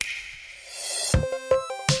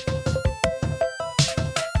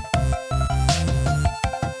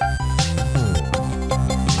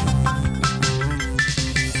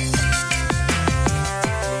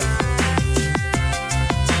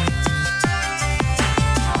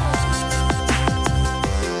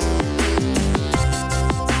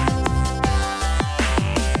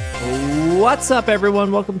What's up,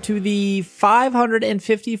 everyone? Welcome to the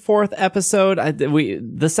 554th episode,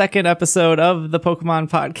 the second episode of the Pokemon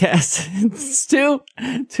podcast. It's two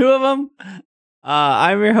of them.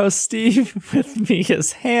 I'm your host, Steve. With me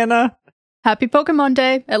is Hannah. Happy Pokemon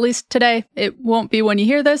Day, at least today. It won't be when you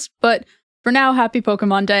hear this, but for now, happy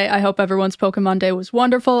Pokemon Day. I hope everyone's Pokemon Day was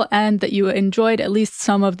wonderful and that you enjoyed at least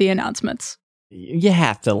some of the announcements. You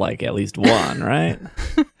have to like at least one, right?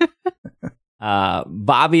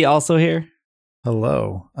 Bobby also here.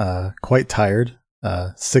 Hello. Quite tired.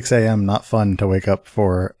 6 a.m. not fun to wake up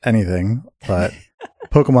for anything, but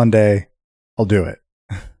Pokemon Day, I'll do it.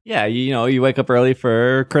 Yeah, you wake up early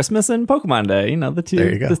for Christmas and Pokemon Day.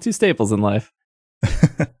 The two staples in life.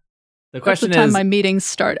 The question That's the time is, my meetings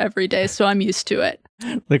start every day, so I'm used to it.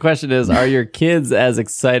 The question is, are your kids as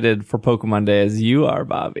excited for Pokemon Day as you are,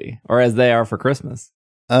 Bobby, or as they are for Christmas?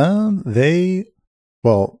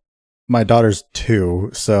 My daughter's 2,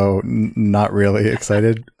 so not really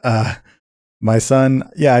excited. My son,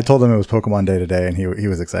 I told him it was Pokemon Day today, and he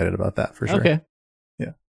was excited about that for sure. Okay.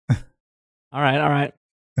 Yeah. All right.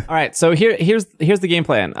 So here's the game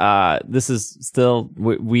plan. This is still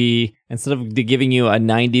we instead of giving you a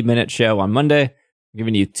 90-minute show on Monday, I'm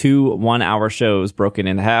giving you 2 1-hour shows broken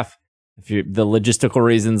in half. The logistical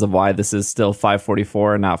reasons of why this is still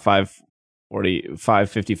 5:44 and not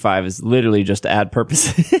 5:55 is literally just ad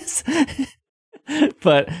purposes.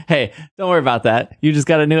 But hey, don't worry about that. You just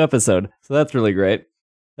got a new episode, so that's really great.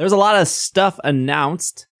 There's a lot of stuff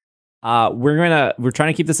announced. We're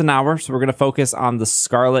trying to keep this an hour, so we're gonna focus on the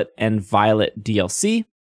Scarlet and Violet DLC.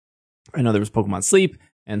 I know there was Pokemon Sleep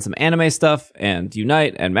and some anime stuff and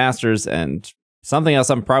Unite and Masters and something else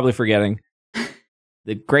I'm probably forgetting.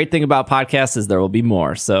 The great thing about podcasts is there will be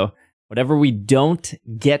more. So whatever we don't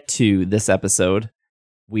get to this episode,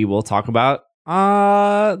 we will talk about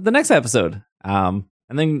the next episode.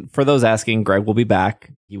 And then for those asking, Greg will be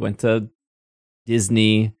back. He went to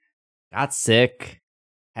Disney, got sick,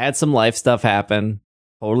 had some life stuff happen.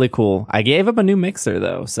 Totally cool. I gave him a new mixer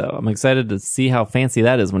though, so I'm excited to see how fancy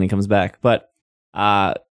that is when he comes back. But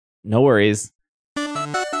no worries.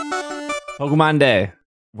 Pokemon Day.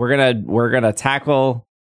 We're gonna tackle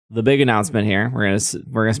the big announcement here. We're gonna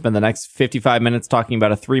spend the next 55 minutes talking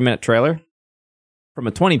about a 3-minute trailer from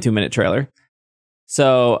a 22-minute trailer.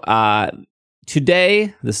 So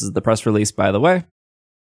today, this is the press release, by the way. I'll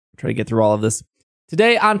try to get through all of this.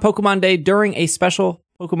 Today on Pokemon Day, during a special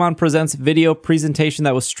Pokemon Presents video presentation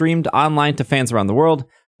that was streamed online to fans around the world,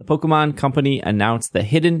 the Pokemon Company announced the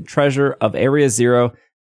hidden treasure of Area Zero.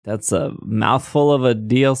 That's a mouthful of a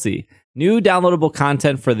DLC. New downloadable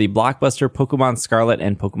content for the blockbuster Pokemon Scarlet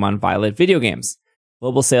and Pokemon Violet video games.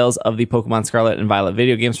 Global sales of the Pokemon Scarlet and Violet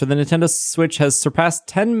video games for the Nintendo Switch has surpassed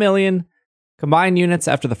 10 million combined units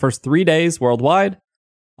after the first 3 days worldwide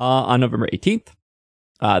on November 18th.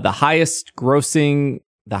 The highest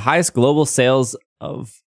global sales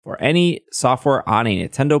for any software on a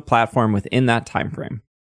Nintendo platform within that time frame.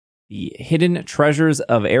 The hidden treasure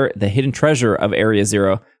of Area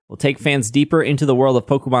Zero will take fans deeper into the world of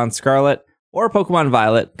Pokemon Scarlet or Pokemon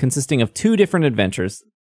Violet, consisting of 2 different adventures.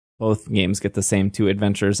 Both games get the same 2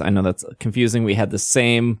 adventures. I know that's confusing. We had the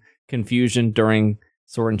same confusion during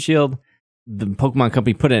Sword and Shield. The Pokemon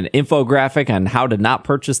Company put an infographic on how to not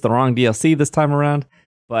purchase the wrong DLC this time around.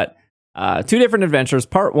 But 2 different adventures.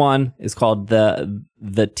 Part 1 is called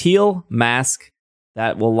the Teal Mask.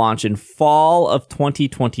 That will launch in fall of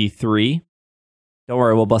 2023. Don't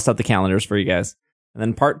worry, we'll bust out the calendars for you guys. And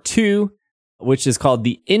then part 2, which is called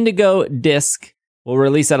the Indigo Disc, will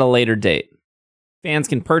release at a later date. Fans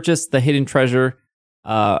can purchase the hidden treasure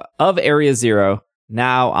of Area Zero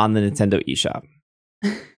now on the Nintendo eShop.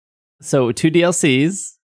 So 2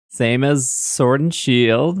 DLCs, same as Sword and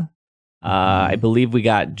Shield. I believe we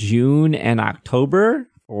got June and October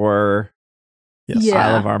for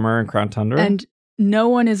Isle of Armor and Crown Tundra. And no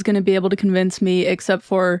one is going to be able to convince me except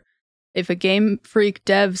for if a Game Freak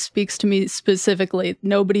dev speaks to me specifically.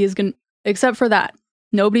 Nobody's going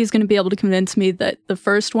to be able to convince me that the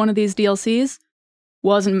first one of these DLCs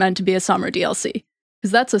wasn't meant to be a summer DLC.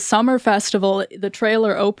 Because that's a summer festival. The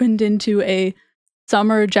trailer opened into a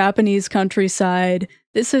summer Japanese countryside.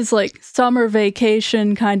 This is like summer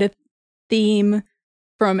vacation kind of theme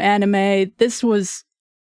from anime. This was,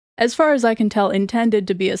 as far as I can tell, intended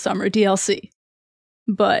to be a summer DLC.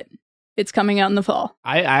 But it's coming out in the fall.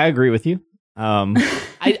 I agree with you.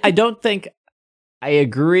 I don't think I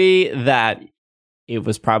agree that it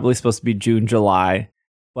was probably supposed to be June, July,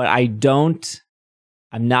 but I'm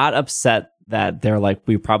not upset that they're like,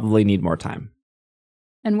 we probably need more time.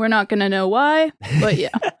 And we're not going to know why, but yeah,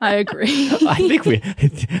 I agree. I think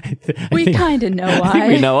we kind of know why. I think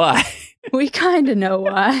we know why. We kind of know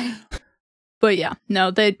why. But yeah,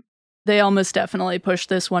 no, they almost definitely pushed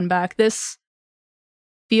this one back. This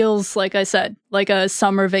feels, like I said, like a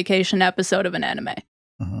summer vacation episode of an anime.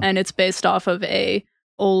 And it's based off of a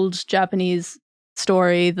old Japanese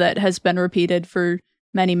story that has been repeated for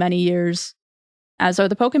many, many years, as are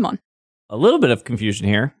the Pokemon. A little bit of confusion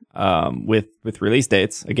here with release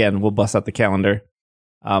dates. Again, we'll bust out the calendar.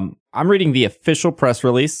 I'm reading the official press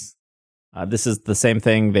release. This is the same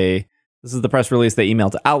thing. This is the press release they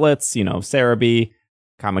emailed to outlets, Cerebi,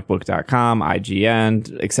 comicbook.com,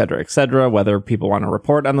 IGN, et cetera, Whether people want to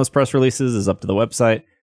report on those press releases is up to the website.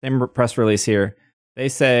 Same press release here. They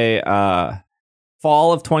say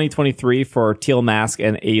fall of 2023 for Teal Mask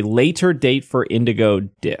and a later date for Indigo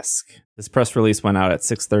Disc. This press release went out at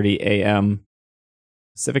 6:30 a.m.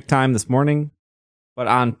 Pacific time this morning. But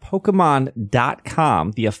on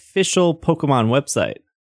Pokemon.com, the official Pokemon website,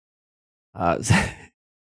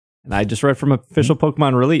 and I just read from official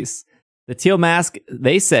Pokemon release, the Teal Mask,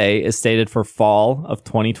 they say, is stated for fall of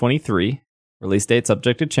 2023. Release date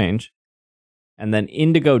subject to change. And then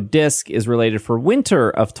Indigo Disc is related for winter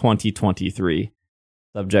of 2023,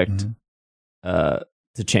 subject to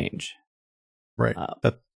change. Right.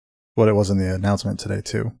 That's what it was in the announcement today,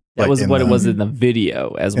 too. That was what it was in the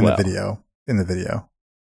video as well. In the video.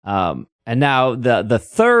 And now the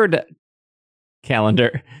third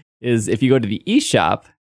calendar is, if you go to the eShop,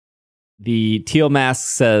 the Teal Mask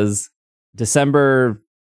says December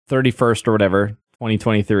 31st or whatever,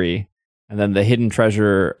 2023. And then the Hidden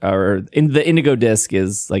Treasure, or in the Indigo Disc,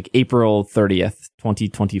 is like April 30th,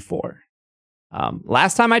 2024.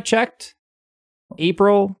 Last time I checked,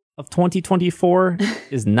 April of 2024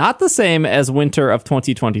 is not the same as winter of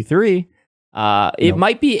 2023. It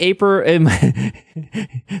might be April.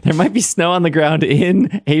 There might be snow on the ground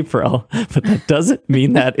in April, but that doesn't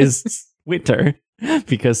mean that is winter,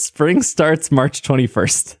 because spring starts March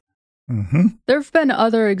 21st. There have been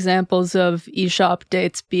other examples of eShop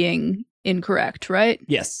dates being incorrect, right?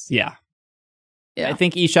 Yes. Yeah. I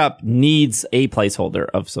think eShop needs a placeholder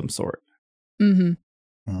of some sort.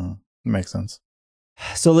 Makes sense.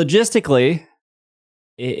 So logistically,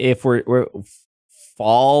 if we're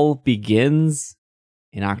fall begins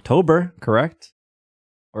in October, correct?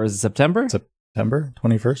 Or is it September? September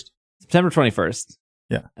 21st? September 21st.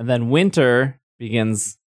 Yeah. And then winter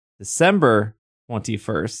begins December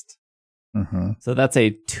 21st. So that's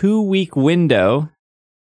a 2-week window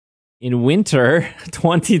in winter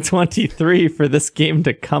 2023 for this game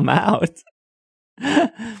to come out.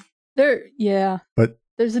 But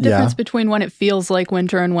there's a difference between when it feels like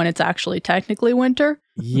winter and when it's actually technically winter.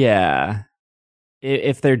 Yeah.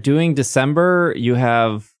 If they're doing December, you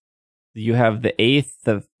have the 8th,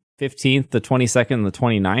 the 15th, the 22nd, and the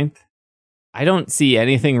 29th. I don't see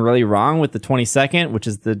anything really wrong with the 22nd, which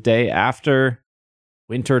is the day after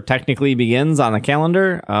winter technically begins on the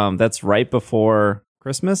calendar. That's right before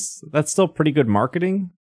Christmas. That's still pretty good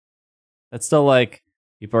marketing. That's still like,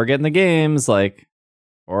 people are getting the games, like,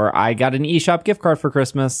 or I got an eShop gift card for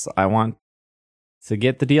Christmas, I want to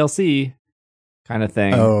get the DLC kind of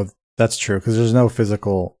thing. Oh, that's true, because there's no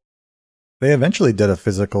physical. They eventually did a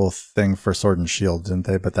physical thing for Sword and Shield, didn't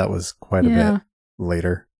they? But that was quite a bit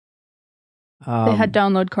later. They had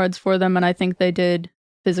download cards for them, and I think they did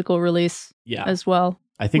physical release as well.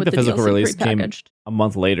 I think the physical release came a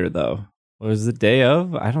month later, though. Was it day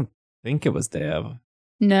of? I don't think it was day of.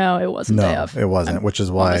 No, it wasn't day of. It wasn't, which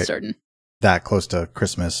is why that close to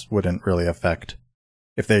Christmas wouldn't really affect.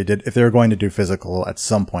 If they were going to do physical at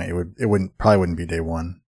some point, it wouldn't be day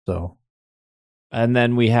one. So, and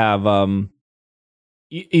then we have the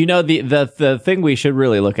thing we should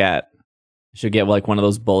really look at, should get like one of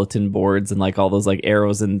those bulletin boards and like all those like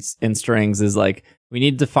arrows and strings, is like, we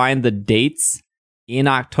need to find the dates in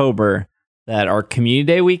October that are community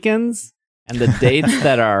day weekends and the dates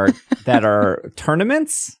that are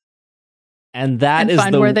tournaments, and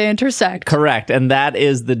find where they intersect. Correct, and that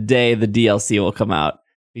is the day the DLC will come out,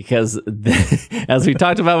 because as we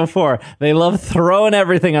talked about before, they love throwing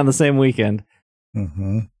everything on the same weekend.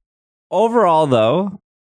 Overall, though,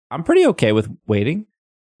 I'm pretty okay with waiting.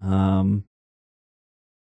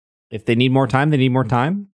 If they need more time, they need more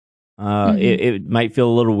time. It might feel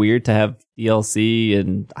a little weird to have DLC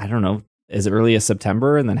in, I don't know, as early as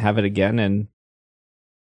September and then have it again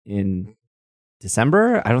in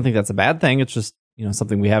December. I don't think that's a bad thing. It's just,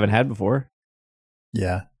 something we haven't had before.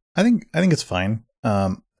 Yeah, I think it's fine.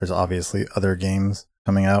 There's obviously other games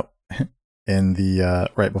coming out in the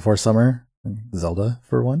right before summer, Zelda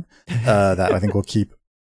for one, that I think will keep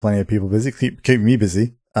plenty of people busy, keep me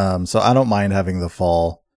busy. So I don't mind having the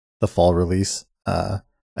fall release. I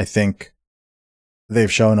think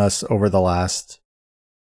they've shown us over the last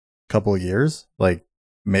couple of years, like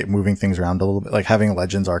moving things around a little bit, like having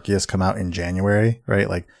Legends Arceus come out in January, right?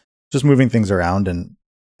 Like just moving things around, and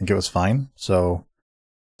I think it was fine. So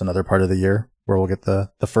it's another part of the year where we'll get the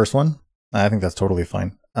first one. I think that's totally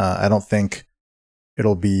fine. I don't think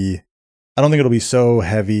it'll be so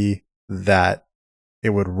heavy that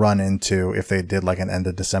it would run into if they did like an end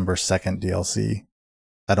of December 2nd DLC.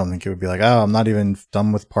 I don't think it would be like, oh, I'm not even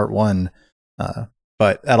done with part 1.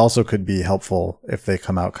 But that also could be helpful if they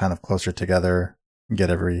come out kind of closer together and get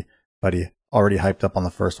everybody already hyped up on the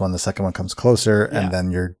first one. The second one comes closer, and then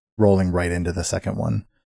you're rolling right into the second one.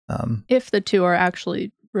 If the two are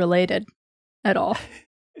actually related at all.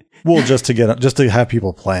 Well, just to have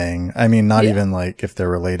people playing. I mean, not even like if they're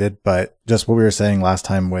related, but just what we were saying last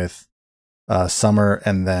time with summer,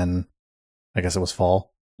 and then I guess it was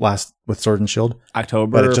fall last with Sword and Shield.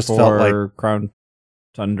 October, but it just felt like Crown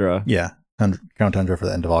Tundra. Yeah, Crown Tundra for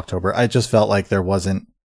the end of October. I just felt like there wasn't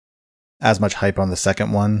as much hype on the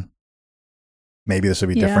second one. Maybe this would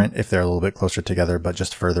be different if they're a little bit closer together, but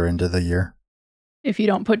just further into the year. If you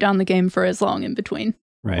don't put down the game for as long in between.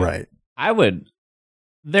 Right.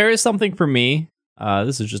 There is something for me.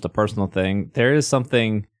 This is just a personal thing. There is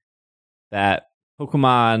something that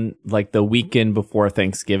Pokemon, like the weekend before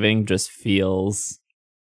Thanksgiving, just feels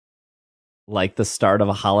like the start of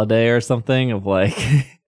a holiday or something, of like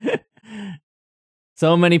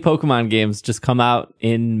so many Pokemon games just come out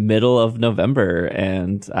in middle of November,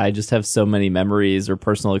 and I just have so many memories or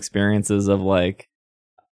personal experiences of like,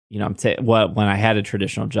 you know, when I had a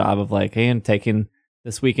traditional job of like, hey, I'm taking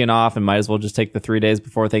this weekend off and might as well just take the 3 days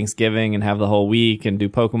before Thanksgiving and have the whole week and do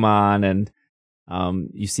Pokemon, and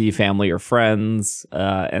you see family or friends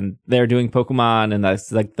and they're doing Pokemon, and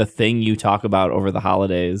that's like the thing you talk about over the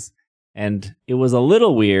holidays. And it was a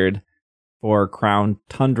little weird for Crown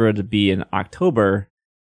Tundra to be in October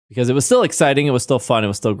because it was still exciting, it was still fun, it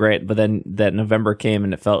was still great, but then that November came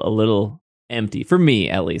and it felt a little empty for me,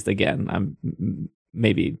 at least. Again,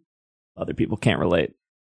 maybe other people can't relate.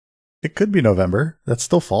 It could be November. That's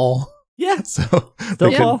still fall. Yeah. So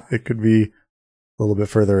still fall. It could be a little bit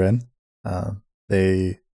further in.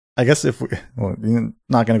 I guess you're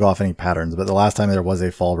not going to go off any patterns, but the last time there was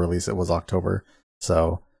a fall release, it was October.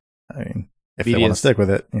 So, I mean, if they want to stick with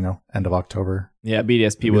it, end of October. Yeah,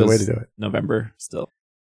 BDSP was the way to do it. November still.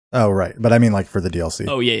 Oh, right. But I mean, like for the DLC.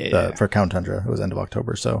 Oh, yeah. For Crown Tundra, it was end of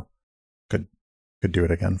October. So could do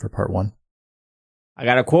it again for part 1. I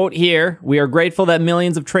got a quote here. "We are grateful that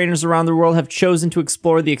millions of trainers around the world have chosen to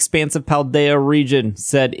explore the expansive Paldea region,"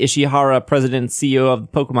 said Ishihara, president and CEO of the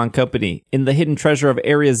Pokemon Company. "In the hidden treasure of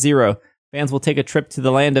Area Zero, fans will take a trip to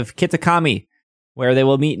the land of Kitakami, where they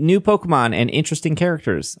will meet new Pokemon and interesting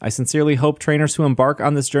characters. I sincerely hope trainers who embark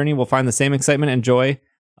on this journey will find the same excitement and joy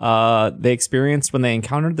they experienced when they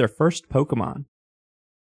encountered their first Pokemon.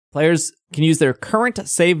 Players can use their current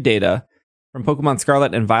save data from Pokemon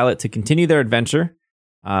Scarlet and Violet to continue their adventure."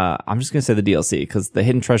 I'm just going to say the DLC because the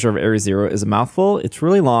hidden treasure of Area Zero is a mouthful. It's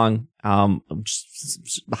really long.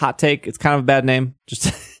 Just hot take. It's kind of a bad name.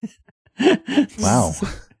 Just wow.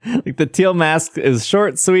 Like the teal mask is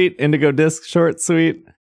short, sweet. Indigo disc, short, sweet.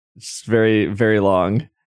 It's just very, very long.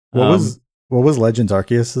 What was Legends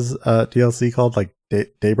Arceus's DLC called? Like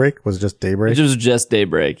Daybreak? Was it just Daybreak? It was just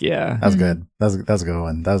Daybreak. Yeah, that's good. That's a good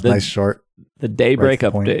one. That was nice, short. The Daybreak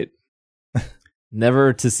update.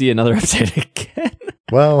 Never to see another update again.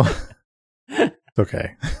 Well, it's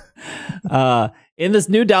okay. In this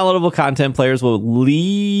new downloadable content, players will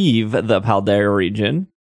leave the Paldea region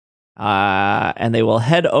and they will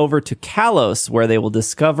head over to Kalos, where they will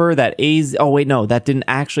discover that that didn't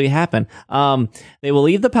actually happen. They will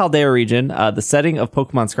leave the Paldea region, the setting of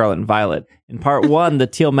Pokemon Scarlet and Violet. In part 1, the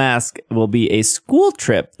Teal Mask will be a school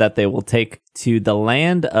trip that they will take to the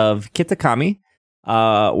land of Kitakami,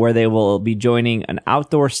 where they will be joining an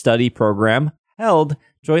outdoor study program held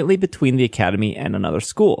jointly between the academy and another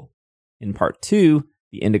school. In part 2,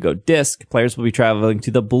 the Indigo Disc, players will be traveling to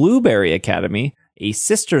the Blueberry Academy, a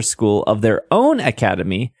sister school of their own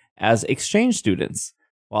academy, as exchange students.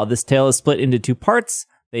 While this tale is split into 2 parts,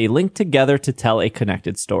 they link together to tell a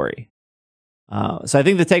connected story. So I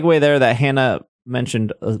think the takeaway there that Hannah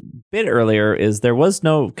mentioned a bit earlier is there was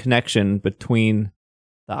no connection between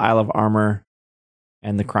the Isle of Armor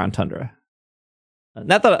and the Crown Tundra.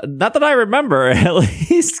 Not that I remember, at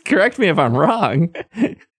least. Correct me if I'm wrong.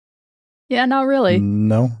 Yeah, not really.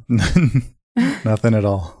 No, nothing at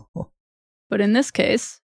all. But in this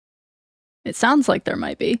case, it sounds like there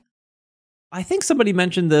might be. I think somebody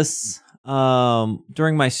mentioned this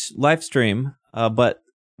during my live stream, but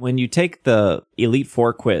when you take the Elite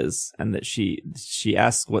Four quiz and that she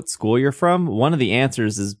asks what school you're from, one of the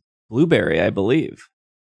answers is Blueberry, I believe.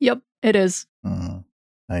 Yep, it is.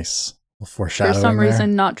 Nice. Foreshadowing For some there.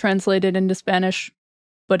 reason, not translated into Spanish,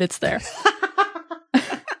 but it's there.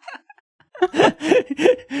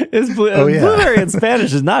 Blueberry in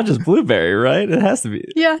Spanish is not just blueberry, right? It has to be.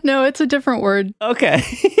 Yeah, no, it's a different word. Okay.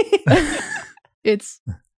 It's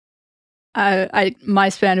my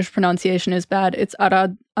Spanish pronunciation is bad. It's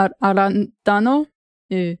arandano.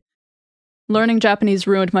 Learning Japanese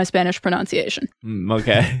ruined my Spanish pronunciation.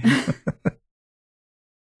 Okay.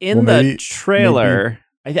 In Well, the trailer,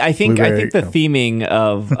 I think the theming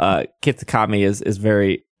of Kitakami is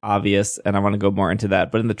very obvious, and I want to go more into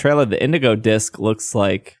that. But in the trailer, the Indigo Disc looks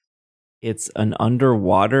like it's an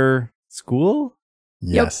underwater school.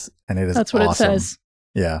 Yes, and it is. That's what awesome. it says.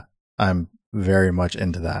 Yeah, I'm very much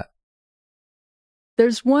into that.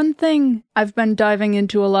 There's one thing I've been diving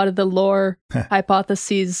into a lot of the lore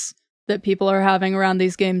hypotheses that people are having around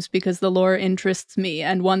these games because the lore interests me.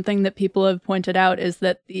 And one thing that people have pointed out is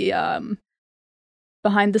that the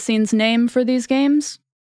behind the scenes name for these games,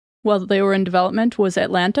 while they were in development, was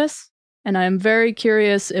Atlantis. And I'm very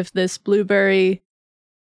curious if this Blueberry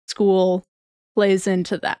school plays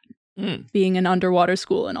into that, being an underwater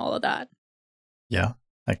school and all of that. Yeah,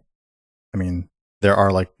 I mean, there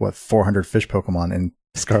are 400 fish Pokemon in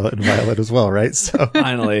Scarlet and Violet as well, right? So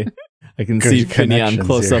finally, I can Good see Finneon connections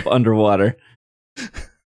close here. up underwater.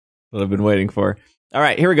 What I've been waiting for. All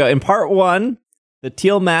right, here we go. In part 1, the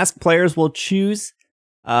Teal Mask players will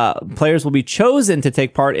be chosen to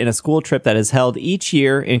take part in a school trip that is held each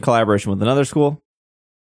year in collaboration with another school.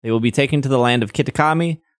 They will be taken to the land of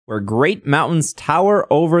Kitakami, where great mountains tower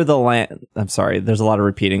over the land. I'm sorry, there's a lot of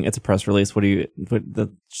repeating. It's a press release.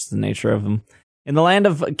 Just the nature of them. In the land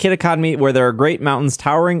of Kitakami, where there are great mountains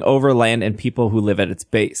towering over land and people who live at its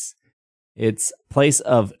base. It's a place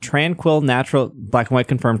of tranquil, natural, black and white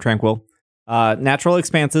confirmed tranquil, natural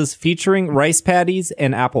expanses featuring rice paddies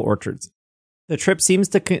and apple orchards. The trip seems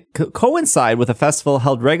to coincide with a festival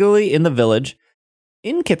held regularly in the village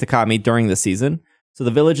in Kitakami during the season. So the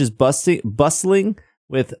village is bustling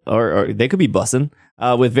with, or they could be bussin',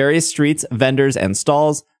 with various streets, vendors, and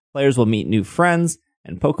stalls. Players will meet new friends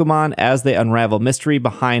and Pokemon as they unravel mystery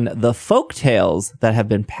behind the folk tales that have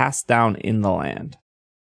been passed down in the land.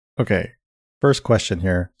 Okay, first question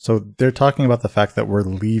here. So they're talking about the fact that we're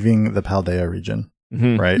leaving the Paldea region,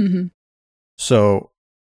 right? Mm-hmm. So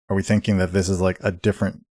are we thinking that this is a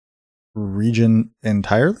different region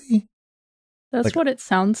entirely? That's what it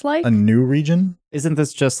sounds like. A new region? Isn't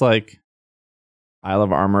this just like Isle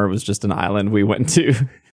of Armor was just an island we went to?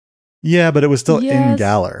 Yeah, but it was still in Yes.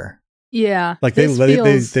 Galar. Yeah.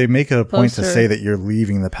 They make it a point to closer. say that you're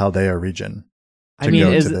leaving the Paldea region to I mean,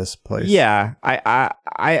 go to this place. Yeah,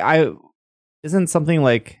 I isn't something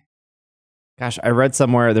like, gosh, I read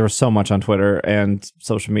somewhere, there was so much on Twitter and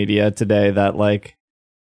social media today that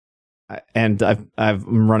and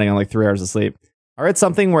I'm running on 3 hours of sleep. I read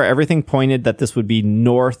something where everything pointed that this would be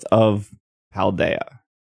north of Paldea.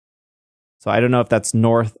 So I don't know if that's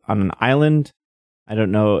north on an island. I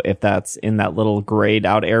don't know if that's in that little grayed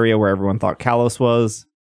out area where everyone thought Kalos was.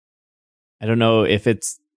 I don't know if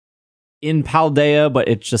it's in Paldea, but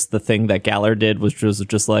it's just the thing that Galar did, which was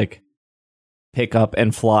just pick up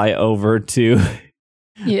and fly over to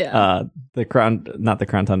the Crown, not the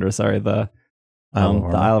Crown Tundra, sorry, the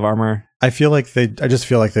Isle of Armor. I just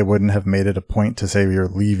feel like they wouldn't have made it a point to say you're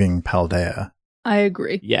leaving Paldea. I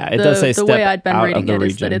agree. Yeah, it does say the step way I'd been out reading of the it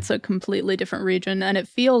is region. that it's a completely different region, and it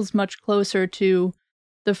feels much closer to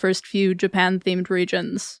the first few Japan-themed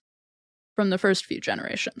regions from the first few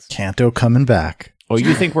generations. Kanto coming back. Oh,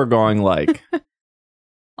 you think we're going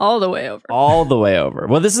All the way over. all the way over?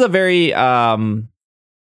 Well, this is a very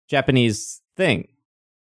Japanese thing.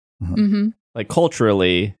 Mm-hmm.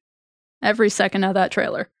 Culturally, Every second of that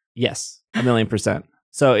trailer. yes, 1,000,000%.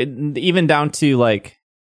 So even down to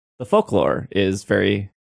the folklore is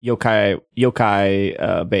very yokai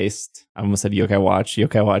based. I almost said Yokai Watch.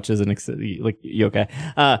 Yokai Watch is an yokai.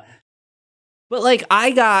 But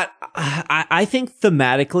I think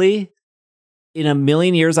thematically, in a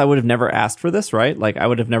million years, I would have never asked for this, right? I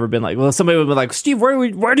would have never been somebody would be like, Steve, where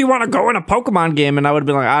do you want to go in a Pokemon game? And I would have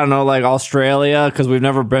been like, I don't know, Australia, because we've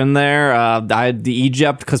never been there. The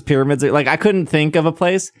Egypt, because pyramids are, I couldn't think of a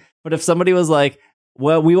place. But if somebody was like,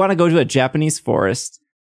 well, we want to go to a Japanese forest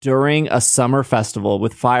during a summer festival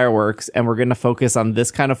with fireworks, and we're going to focus on this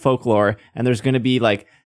kind of folklore, and there's going to be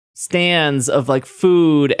stands of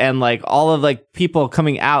food and all of people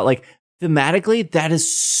coming out, thematically, that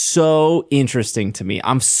is so interesting to me.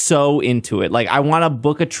 I'm so into it. Like, I want to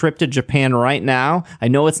book a trip to Japan right now. I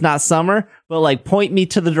know it's not summer, but like, point me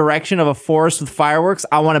to the direction of a forest with fireworks.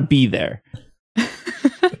 I want to be there.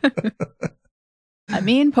 I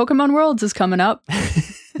mean, Pokemon Worlds is coming up.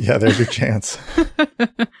 Yeah, there's your chance.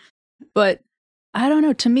 But I don't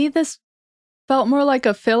know. To me, this felt more like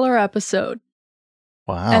a filler episode.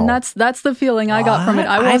 Wow. And that's the feeling I got from it.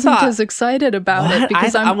 I wasn't as excited about it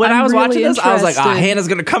because when I'm I was really watching this, I was like, interested. Hannah's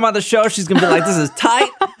going to come on the show. She's going to be like, this is tight.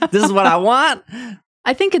 This is what I want.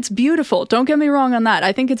 I think it's beautiful. Don't get me wrong on that.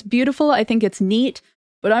 I think it's beautiful. I think it's neat.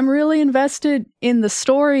 But I'm really invested in the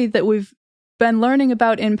story that we've been learning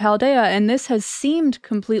about in Paldea, and this has seemed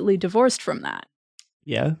completely divorced from that.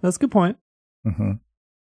 Yeah, that's a good point. Mm-hmm.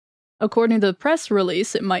 According to the press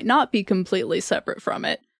release, it might not be completely separate from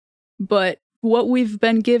it. But what we've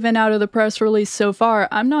been given out of the press release so far,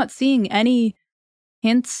 I'm not seeing any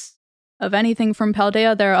hints of anything from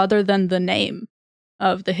Paldea there other than the name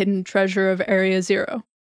of the hidden treasure of Area Zero.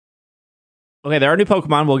 Okay, there are new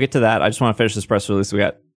Pokemon. We'll get to that. I just want to finish this press release. We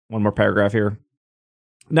got one more paragraph here.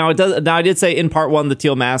 Now, I did say in part 1, the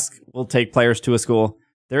Teal Mask will take players to a school.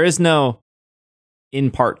 There is no in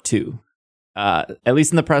part 2. At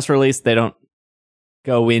least in the press release, they don't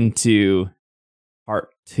go into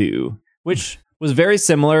part 2, which was very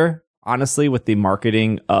similar, honestly, with the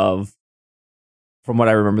marketing of, from what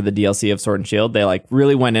I remember, the DLC of Sword and Shield. They like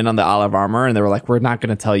really went in on the olive armor, and they were like, we're not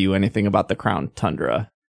going to tell you anything about the Crown Tundra.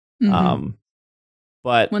 Mm-hmm.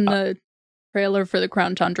 But when the trailer for the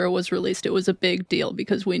Crown Tundra was released, it was a big deal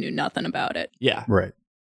because we knew nothing about it. Yeah. Right.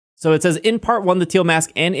 So it says in part 1, the Teal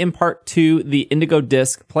Mask, and in part 2, the Indigo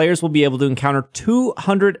Disc, players will be able to encounter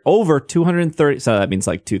over 230, so that means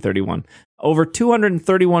like 231, over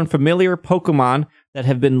 231 familiar Pokemon that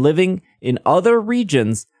have been living in other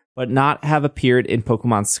regions but not have appeared in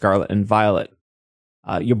Pokemon Scarlet and Violet.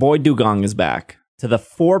 Your boy Dugong is back. To the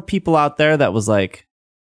 4 people out there that was like,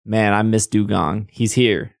 man, I miss Dugong. He's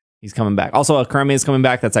here. He's coming back. Also, Akirame is coming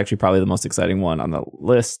back. That's actually probably the most exciting one on the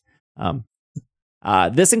list.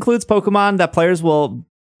 This includes Pokemon that players will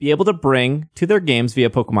be able to bring to their games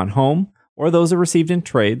via Pokemon Home or those are received in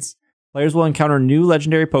trades. Players will encounter new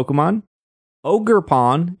legendary Pokemon,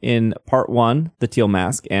 Ogerpon in part 1, the Teal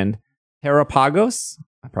Mask, and Terrapagos,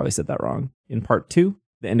 I probably said that wrong, in part 2,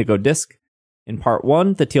 the Indigo Disc. In part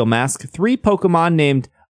 1, the Teal Mask, 3 Pokemon named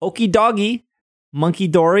Okidoggy, Monkey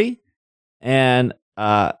Dory, and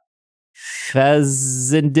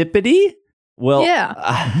Pheasantipity. Well, yeah.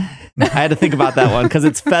 I had to think about that one because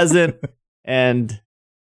it's pheasant and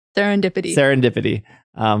Serendipity.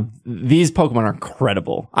 These Pokemon are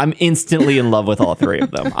incredible. I'm instantly in love with all 3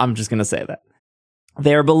 of them. I'm just going to say that.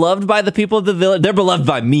 They are beloved by the people of the village. They're beloved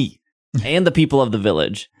by me and the people of the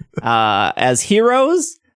village. As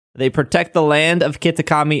heroes, they protect the land of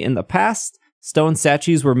Kitakami in the past. Stone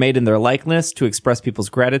statues were made in their likeness to express people's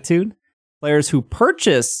gratitude. Players who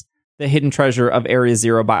purchase the hidden treasure of Area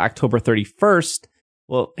Zero by October 31st,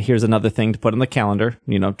 well, here's another thing to put on the calendar,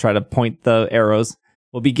 try to point the arrows,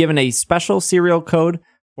 will be given a special serial code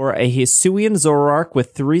for a Hisuian Zoroark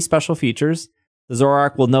with 3 special features. The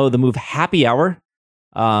Zoroark will know the move Happy Hour.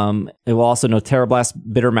 It will also know Terra Blast,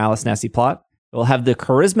 Bitter Malice, Nasty Plot. It will have the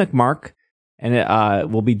Charismatic Mark, and it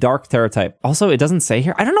will be Dark Terra type. Also, it doesn't say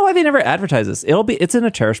here. I don't know why they never advertise this. It's in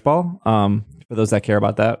a Cherish Ball, for those that care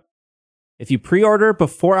about that. If you pre-order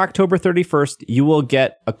before October 31st, you will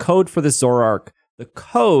get a code for the Zoroark. The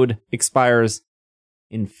code expires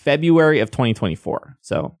in February of 2024.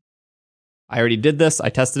 So I already did this. I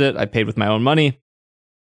tested it. I paid with my own money.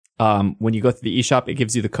 When you go through the eShop, it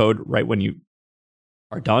gives you the code right when you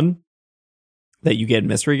are done that you get a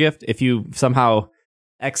mystery gift. If you somehow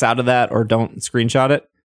X out of that or don't screenshot it,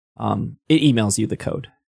 it emails you the code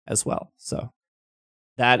as well. So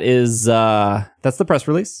that is that's the press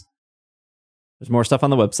release. There's more stuff on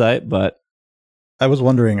the website, but I was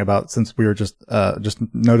wondering about, since we were just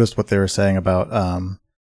noticed what they were saying about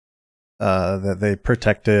that they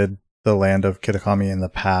protected the land of Kitakami in the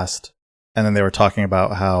past, and then they were talking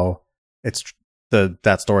about how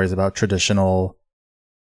that story is about traditional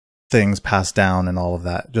things passed down and all of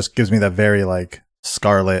that. Just gives me that very like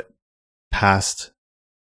Scarlet past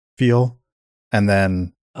feel, and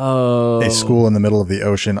then a school in the middle of the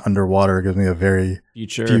ocean underwater gives me a very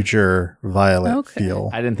future Violet feel.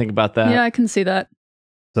 I didn't think about that. Yeah, I can see that.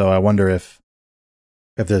 So I wonder if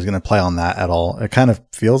there's going to play on that at all. It kind of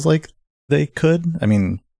feels like they could. I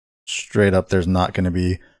mean, straight up, there's not going to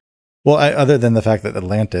be. Well, other than the fact that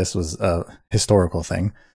Atlantis was a historical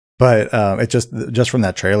thing, but it just from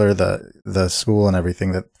that trailer, the school and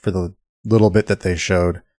everything, that for the little bit that they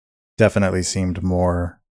showed, definitely seemed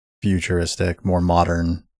more futuristic, more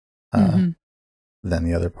modern Mhm. than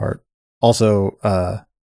the other part. Also,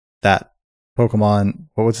 that Pokemon,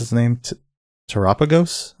 what was his name?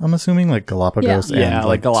 Terapagos, I'm assuming, like Galapagos. Yeah, and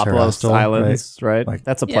like Galapagos Terastal, Islands, right? Like-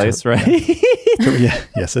 That's a Yeah. place, right? Yeah,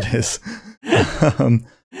 yes, it is.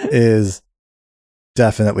 Is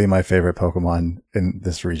definitely my favorite Pokemon in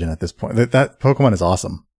this region at this point. That Pokemon is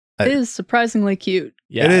awesome. It is surprisingly cute.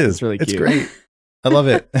 Yeah, it is It's really cute. It's great. I love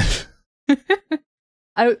it.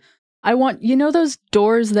 I want, you know, those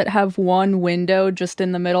doors that have one window just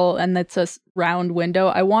in the middle and that's a round window.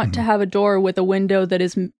 I want to have a door with a window that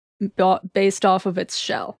is based off of its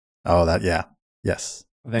shell. Oh, that, yeah. Yes.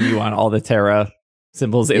 Then you want all the Terra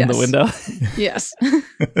symbols in the Yes. window. Yes.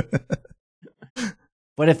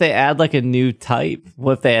 What if they add like a new type?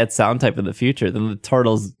 What if they add sound type in the future? Then the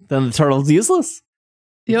turtle's useless.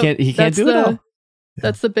 He Yep, can't that's do it all.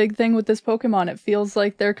 That's the big thing with this Pokemon. It feels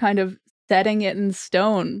like they're kind of setting it in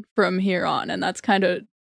stone from here on, and that's kind of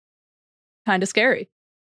scary.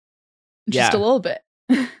 Just Yeah. a little bit.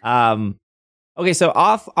 Okay, so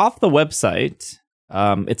off the website,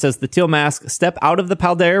 it says the Teal Mask step out of the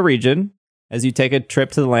Paldea region as you take a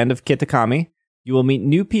trip to the land of Kitakami. You will meet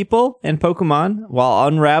new people and Pokemon while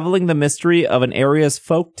unraveling the mystery of an area's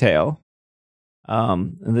folktale.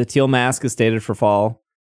 And the Teal Mask is stated for fall.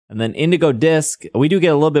 And then Indigo Disc, we do get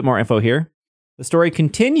a little bit more info here. The story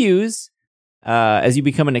continues as you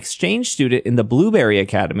become an exchange student in the Blueberry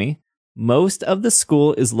Academy. Most of the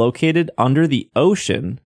school is located under the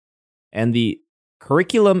ocean, and the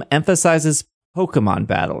curriculum emphasizes Pokemon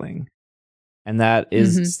battling. And that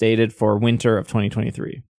is stated for winter of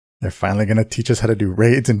 2023. They're finally going to teach us how to do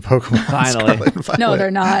raids in Pokemon. Finally. Scarlet and No, Violet.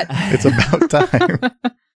 they're not. It's about time.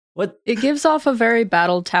 What? It gives off a very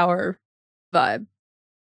Battle Tower vibe.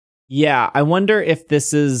 Yeah, I wonder if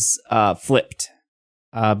this is flipped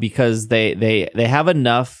because they have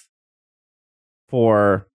enough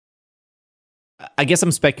for. I guess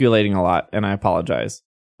I'm speculating a lot, and I apologize.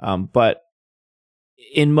 But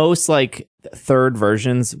in most like third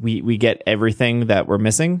versions, we get everything that we're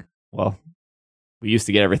missing. Well, we used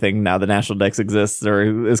to get everything. Now the National Dex exists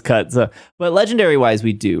or is cut. So, but legendary wise,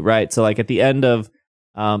 we do, right? So like at the end of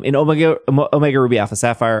in Omega Ruby Alpha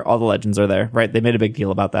Sapphire, all the legends are there, right? They made a big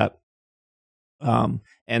deal about that.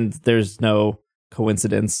 And there's no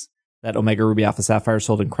coincidence that Omega Ruby Alpha Sapphire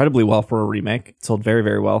sold incredibly well for a remake. It sold very,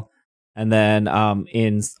 very well. And then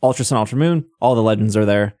in Ultra Sun, Ultra Moon, all the legends are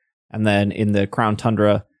there. And then in the Crown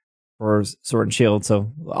Tundra for Sword and Shield,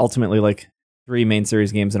 so ultimately like 3 main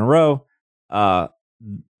series games in a row, that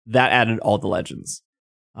added all the legends.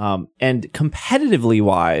 And competitive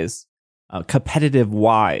wise,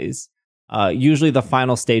 usually the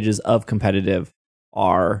final stages of competitive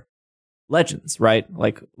are legends, right?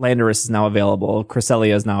 Like Landorus is now available,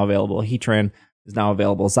 Cresselia is now available, Heatran is now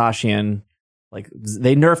available, Zacian. Like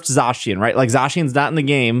they nerfed Zacian, right? Like Zacian's not in the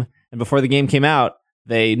game, and before the game came out,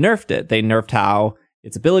 they nerfed it. They nerfed how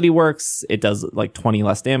its ability works. It does like 20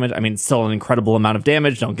 less damage. I mean, it's still an incredible amount of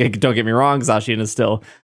damage. Don't get me wrong. Zacian is still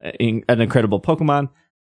an incredible Pokemon.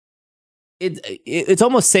 It's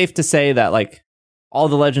almost safe to say that like all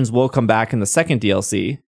the legends will come back in the second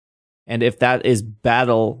DLC, and if that is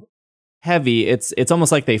battle heavy, it's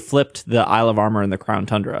almost like they flipped the Isle of Armor and the Crown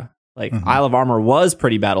Tundra. Like Isle of Armor was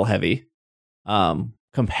pretty battle heavy,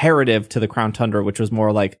 comparative to the Crown Tundra, which was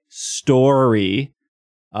more like story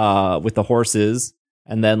with the horses,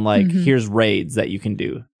 and then like here's raids that you can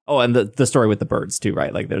do. Oh, and the story with the birds too,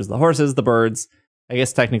 right? Like there's the horses, the birds, I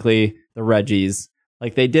guess technically the Reggies.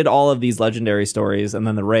 Like they did all of these legendary stories and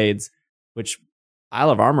then the raids, which Isle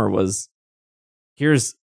of Armor was,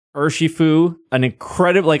 here's Urshifu, an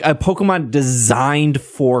incredible, like a Pokemon designed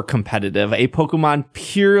for competitive, a Pokemon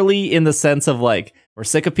purely in the sense of like, we're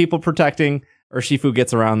sick of people protecting, Urshifu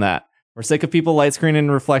gets around that. We're sick of people light screening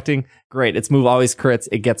and reflecting, great, its move always crits,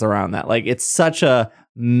 it gets around that. Like it's such a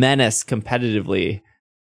menace competitively,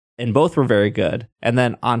 and both were very good. And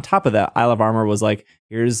then on top of that, Isle of Armor was like,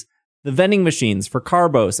 here's the vending machines for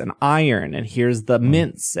Carbos and Iron, and here's the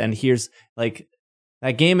mints, and here's like,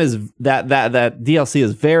 that game is that DLC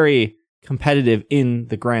is very competitive in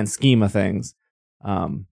the grand scheme of things.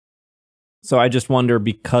 So I just wonder,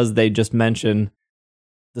 because they just mentioned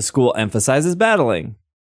the school emphasizes battling,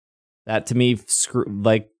 that to me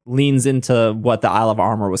like leans into what the Isle of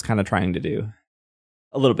Armor was kind of trying to do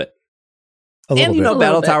a little bit. And you know,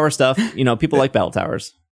 battle tower stuff. You know, people like battle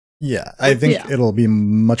towers. Yeah, I think it'll be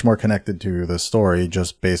much more connected to the story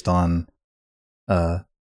just based on the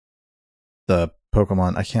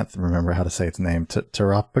Pokemon. I can't remember how to say its name.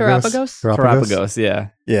 Terapagos, yeah.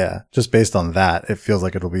 Yeah, just based on that, it feels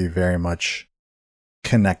like it'll be very much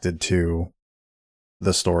connected to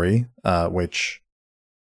the story, which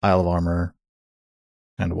Isle of Armor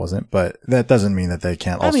kind of wasn't, but that doesn't mean that they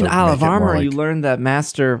can't also Isle of make it more Armor, like- you learned that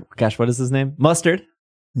Master, gosh, what is his name? Mustard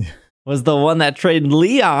Yeah. was the one that trained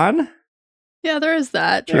Leon. Yeah, there is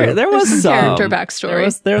that. There was There's some character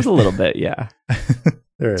backstory. There was a little bit, yeah.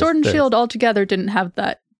 There is, Sword and there is. Shield altogether didn't have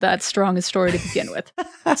that strong a story to begin with.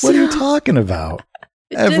 What are you talking about?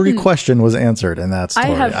 It Every didn't. question was answered in that story. I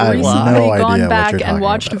have no recently idea gone what back you're and talking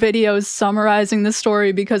watched about. videos summarizing the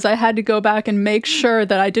story because I had to go back and make sure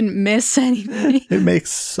that I didn't miss anything. It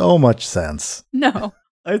makes so much sense. No.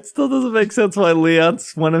 It still doesn't make sense why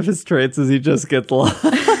Leon's one of his traits is he just gets lost.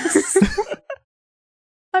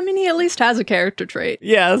 I mean, he at least has a character trait.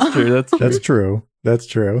 Yeah, that's true. That's true. That's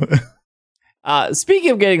true. That's true.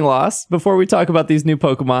 Speaking of getting lost, before we talk about these new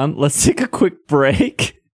Pokemon, let's take a quick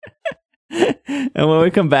break. And when we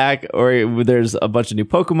come back, there's a bunch of new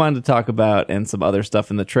Pokemon to talk about and some other stuff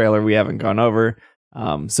in the trailer we haven't gone over.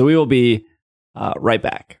 So we will be right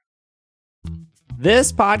back.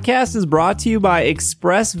 This podcast is brought to you by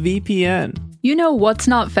ExpressVPN. You know what's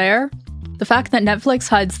not fair? The fact that Netflix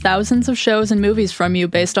hides thousands of shows and movies from you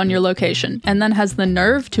based on your location, and then has the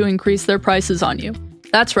nerve to increase their prices on you.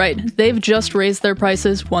 That's right, they've just raised their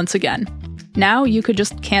prices once again. Now you could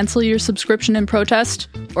just cancel your subscription in protest,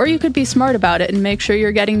 or you could be smart about it and make sure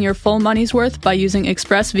you're getting your full money's worth by using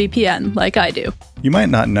ExpressVPN, like I do. You might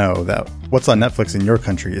not know that what's on Netflix in your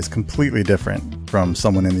country is completely different from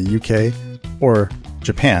someone in the UK or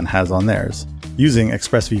Japan has on theirs. Using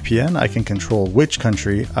ExpressVPN, I can control which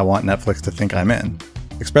country I want Netflix to think I'm in.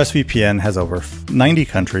 ExpressVPN has over 90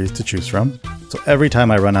 countries to choose from, so every time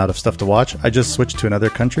I run out of stuff to watch, I just switch to another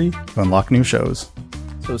country to unlock new shows.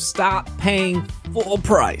 So stop paying full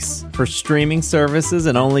price for streaming services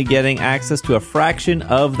and only getting access to a fraction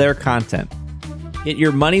of their content. Get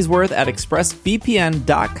your money's worth at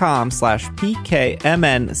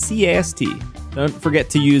expressvpn.com/PKMNCAST. Don't forget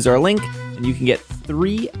to use our link and you can get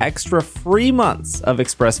 3 extra free months of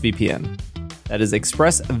ExpressVPN. That is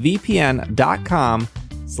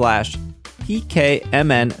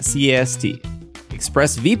expressvpn.com/PKMNCAST.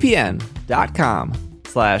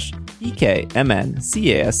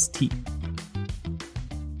 expressvpn.com/PKMNCAST.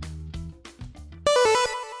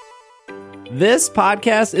 This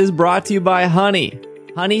podcast is brought to you by Honey.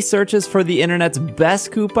 Honey searches for the internet's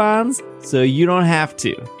best coupons so you don't have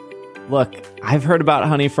to. Look, I've heard about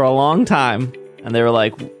Honey for a long time, and they were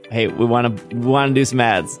like, "Hey, we want to do some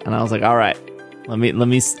ads," and I was like, "All right, let me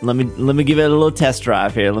give it a little test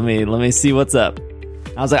drive here. Let me see what's up."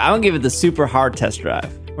 I was like, "I'm gonna give it the super hard test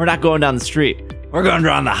drive. We're not going down the street. We're going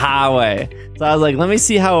down the highway." So I was like, "Let me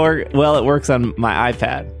see how well it works on my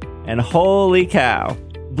iPad." And holy cow,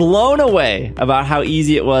 blown away about how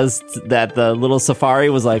easy it was that the little Safari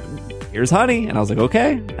was like, "Here's Honey," and I was like,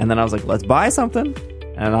 "Okay." And then I was like, "Let's buy something."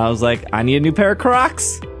 And I was like, "I need a new pair of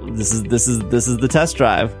Crocs. This is the test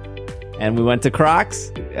drive." And we went to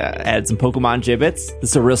Crocs, added some Pokemon Gibbets.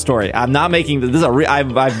 This is a real story. I'm not making this.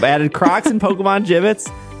 I've added Crocs and Pokemon Gibbets,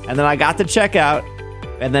 and then I got to checkout,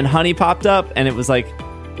 and then Honey popped up, and it was like,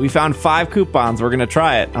 "We found 5 coupons. We're gonna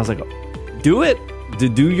try it." I was like, "Do it.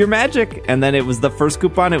 Do your magic." And then it was the first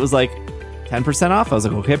coupon. It was like 10% off. I was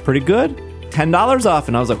like, "Okay, pretty good." $10 off,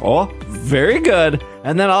 and I was like, "Oh, very good."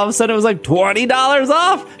 And then all of a sudden it was like $20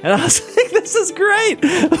 off, and I was like, "This is great."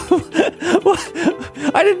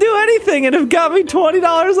 I didn't do anything, and it got me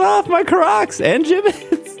 $20 off my Crocs and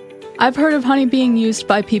Gibbets. I've heard of Honey being used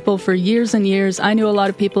by people for years and years. I knew a lot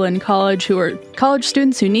of people in college who were college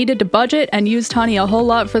students who needed to budget and used Honey a whole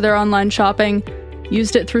lot for their online shopping.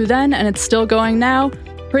 Used it through then, and it's still going now.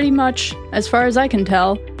 Pretty much, as far as I can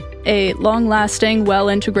tell, a long-lasting,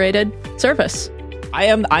 well-integrated service. I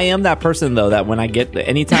am that person though that when I get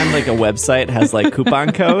anytime like a website has like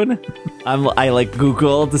coupon code, I like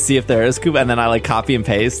Google to see if there is coupon, and then I like copy and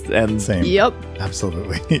paste and Same. Yep.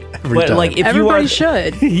 Absolutely. Every But time. like if Everybody you are,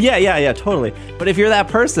 should. yeah, totally. But if you're that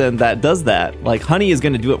person that does that, like Honey is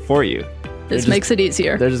going to do it for you. This makes it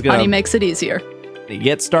easier. they're just gonna- Honey makes it easier.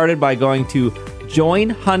 Get started by going to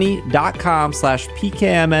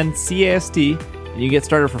joinhoney.com/PKMNCAST and you get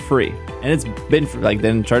started for free. And it's been for, like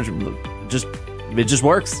then charge it just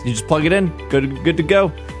works. You just plug it in. Good to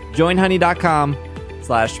go.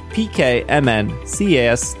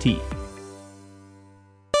 joinhoney.com/PKMNCAST.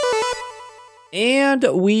 And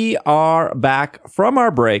we are back from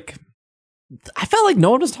our break. I felt like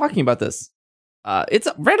no one was talking about this. It's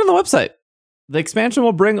right on the website. The expansion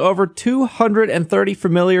will bring over 230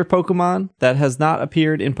 familiar Pokemon that has not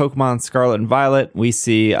appeared in Pokemon Scarlet and Violet. We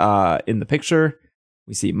see in the picture,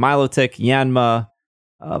 we see Milotic, Yanma,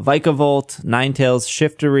 Vikavolt, Ninetales,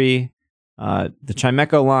 Shiftry, the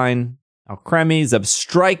Chimecho line, Alcremie,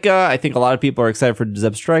 Zebstrika. I think a lot of people are excited for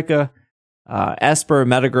Zebstrika. Esper,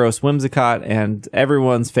 Metagross, Whimsicott, and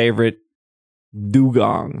everyone's favorite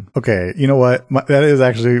Dugong. Okay, you know what? That is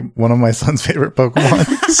actually one of my son's favorite Pokemon.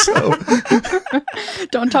 So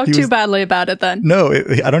Don't talk too badly about it then. no,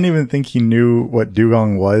 I don't even think he knew what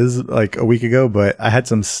Dugong was like a week ago. But I had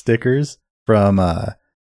some stickers from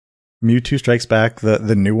Mewtwo Strikes Back,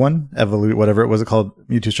 the new one, whatever it was called,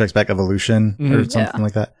 Mewtwo Strikes Back Evolution or something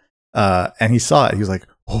like that. And he saw it. He was like,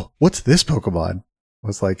 "Oh, what's this Pokemon?" I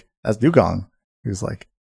was like, "That's Dugong." He was like,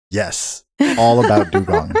 "Yes, all about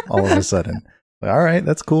Dugong." All of a sudden, like, all right,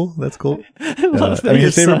 that's cool. That's cool.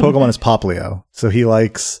 His favorite Pokemon is Poplio, so he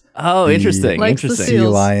likes. Oh, interesting. Likes the Interesting. seal.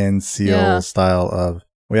 Sea lion seal style of.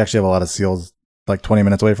 We actually have a lot of seals like 20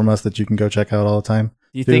 minutes away from us that you can go check out all the time.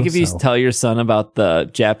 Do you think if you So- tell your son about the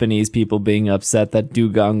Japanese people being upset that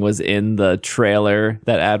Dugong was in the trailer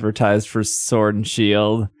that advertised for Sword and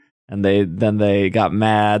Shield, and they got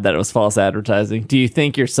mad that it was false advertising, do you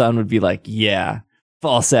think your son would be like, yeah,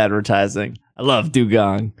 false advertising. I love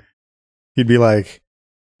Dugong. He'd be like,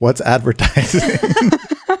 "What's advertising?"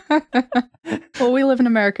 Well, we live in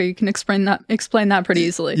America. You can explain that pretty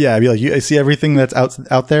easily. Yeah, I'd be like, "You see everything that's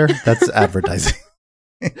out there? That's advertising."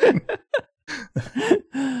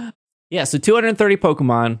 Yeah, so 230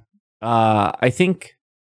 Pokemon. I think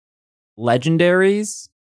legendaries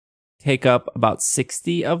take up about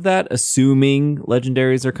 60 of that, assuming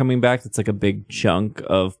legendaries are coming back. That's like a big chunk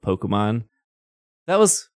of Pokemon. That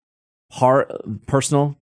was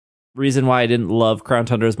personal reason why I didn't love Crown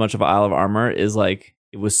Tundra as much of Isle of Armor is like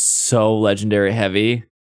it was so legendary heavy.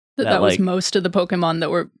 That was like, most of the Pokemon that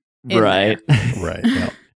were in right. there.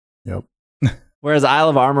 Right. Yep. Whereas Isle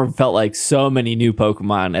of Armor felt like so many new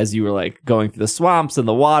Pokemon as you were like going through the swamps and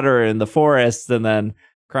the water and the forests, and then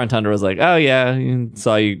Crown Tundra was like, "Oh yeah,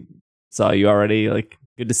 saw you already. Like,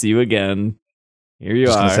 good to see you again. Here you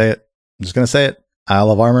are." I'm just gonna say it. Isle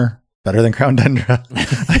of Armor better than Crown Tundra.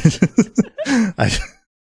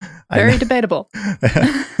 Very debatable.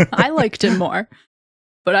 I liked him more,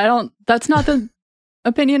 but I don't. That's not the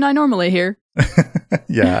opinion I normally hear.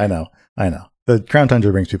 Yeah, I know. The Crown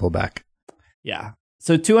Tundra brings people back. Yeah.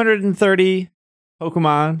 So 230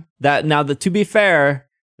 Pokemon. To be fair,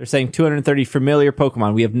 they're saying 230 familiar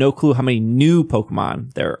Pokemon. We have no clue how many new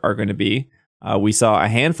Pokemon there are going to be. We saw a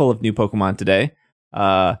handful of new Pokemon today.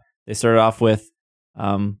 They started off with,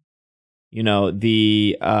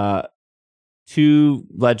 the 2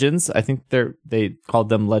 legends. I think they called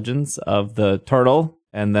them legends of the turtle.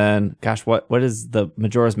 And then, gosh, what is the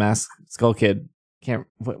Majora's Mask Skull Kid?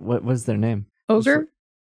 What is their name? Ogre?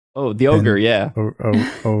 Oh, the ogre, yeah.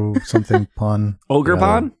 Something pun. Ogre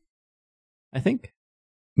Pond? I think.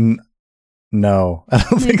 No, I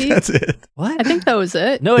don't Maybe. think that's it. What? I think that was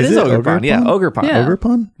it. No, it is Ogre Pond. Yeah, Ogre Pond. Yeah. Ogre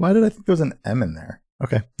Pond? Why did I think there was an M in there?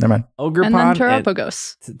 Okay, never mind. Ogre And Pond. then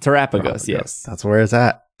Terrapagos. Terrapagos, yes. That's where it's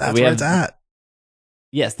at. It's at.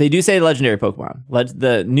 Yes, they do say legendary Pokemon.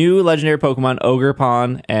 The new legendary Pokemon, Ogre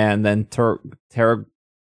Pond, and then Terrapagos.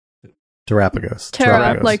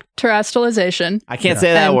 Like terrestrialization. I can't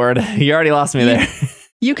say that And- word. You already lost me there.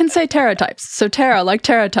 You can say Terra types. So Terra, like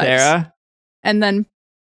Terra types. Terra? And then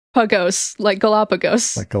Pagos, like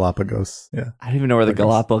Galapagos. Like Galapagos. Yeah. I don't even know where the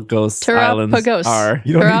Galapagos Islands Terrapagos. are.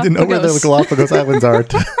 You don't need to know where the Galapagos. Galapagos Islands are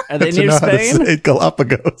Are they to near know how to Spain? say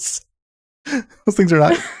Galapagos. Those things are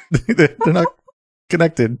not. They're not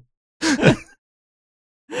connected.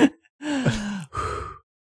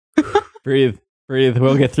 Breathe.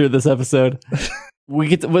 We'll get through this episode.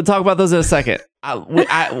 We'll talk about those in a second.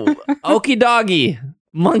 Okie doggy,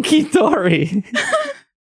 monkey dory,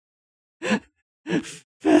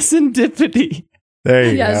 Pheasantipity. There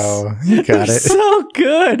you Yes. go. You got They're it. so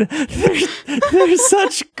good. They're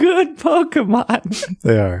such good Pokemon.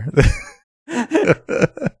 They are.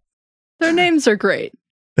 Their names are great.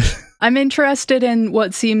 I'm interested in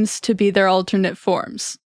what seems to be their alternate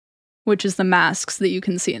forms, which is the masks that you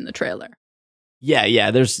can see in the trailer.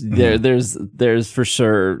 Yeah. There's for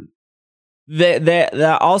sure. They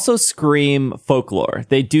also scream folklore.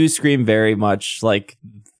 They do scream very much like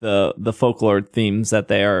the folklore themes that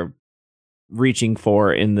they are reaching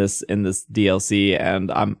for in this DLC,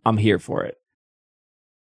 and I'm here for it.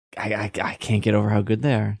 I can't get over how good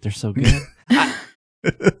they are. They're so good.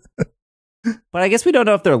 But I guess we don't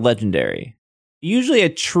know if they're legendary. Usually a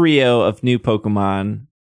trio of new Pokemon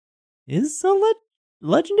is a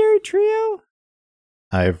legendary trio.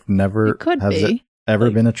 I've never. It could has be. it ever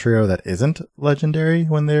Like- been a trio that isn't legendary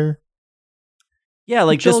when they're. Yeah,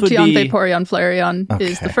 like this would Jolteon, be... Vaporeon, Flareon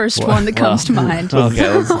is the Okay. first Well- one that comes to mind. Okay,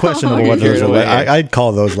 that's Questionable I'll get whether those carried are. away here. I'd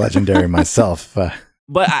call those legendary myself. But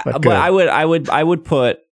But but good. I would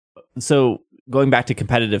put so going back to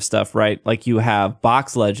competitive stuff, right? Like you have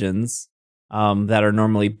box legends that are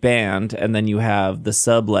normally banned, and then you have the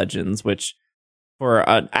sub legends, which for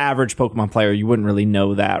an average Pokemon player, you wouldn't really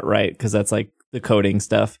know that, right? Because that's like the coding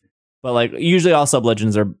stuff. But like usually all sub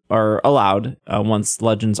legends are allowed once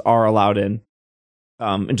legends are allowed in.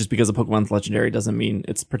 And just because a Pokemon's legendary doesn't mean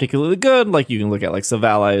it's particularly good. Like you can look at like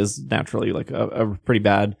Savala is naturally like a pretty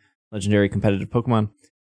bad legendary competitive Pokemon.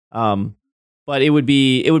 But it would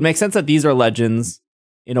make sense that these are legends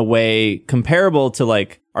in a way comparable to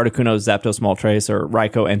like Articuno, Zapdos, Moltres, or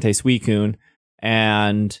Raikou, Entei, Suicune,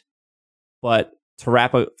 but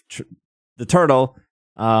Tarappa, the turtle,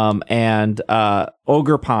 and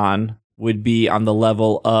Ogerpon would be on the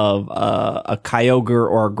level of a Kyogre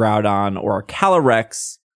or a Groudon or a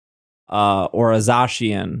Calyrex or a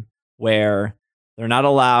Zacian, where they're not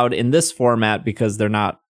allowed in this format because they're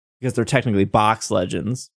technically box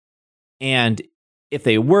legends. And if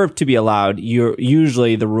they were to be allowed,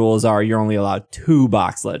 usually the rules are you're only allowed 2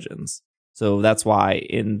 box legends. So that's why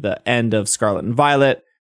in the end of Scarlet and Violet,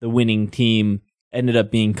 the winning team ended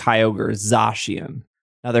up being Kyogre Zacian.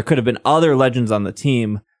 Now there could have been other legends on the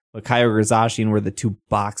team, but Kyogre Zacian were the 2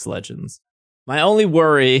 box legends. My only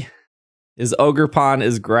worry is Ogerpon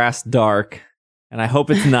is Grass Dark, and I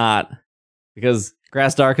hope it's not, because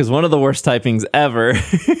Grass Dark is one of the worst typings ever.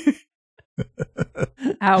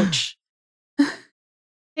 Ouch.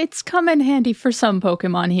 It's come in handy for some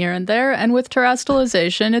Pokemon here and there, and with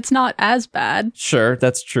terrestrialization, it's not as bad. Sure,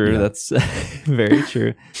 that's true. Yeah. That's very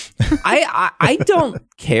true. I don't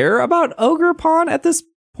care about Ogerpon at this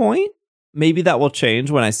point. Maybe that will change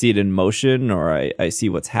when I see it in motion or I see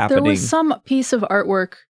what's happening. There was some piece of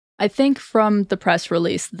artwork, I think, from the press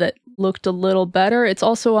release that looked a little better. It's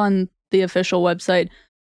also on the official website.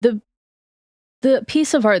 The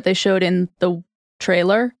piece of art they showed in the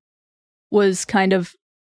trailer was kind of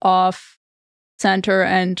off center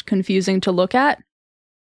and confusing to look at.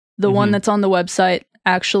 The one that's on the website,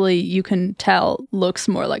 actually, you can tell looks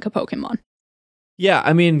more like a Pokemon. Yeah,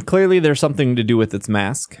 I mean, clearly there's something to do with its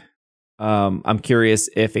mask. I'm curious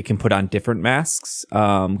if it can put on different masks,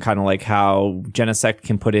 kind of like how Genesect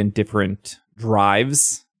can put in different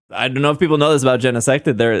drives. I don't know if people know this about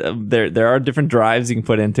Genesect. There are different drives you can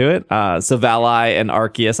put into it. Savalai and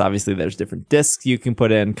Arceus, obviously, there's different discs you can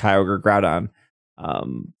put in. Kyogre, Groudon.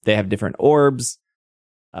 They have different orbs.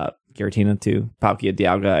 Giratina too. Palkia,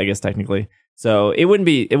 Dialga, I guess technically. So it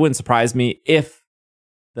wouldn't surprise me if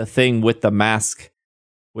the thing with the mask,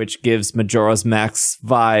 which gives Majora's Mask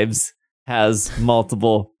vibes, has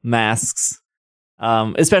multiple masks.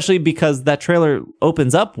 Especially because that trailer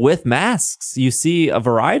opens up with masks. You see a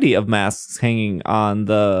variety of masks hanging on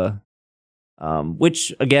the,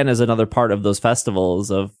 which again is another part of those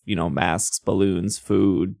festivals of, masks, balloons,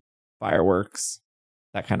 food, fireworks,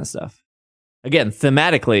 that kind of stuff. Again,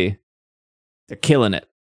 thematically, they're killing it.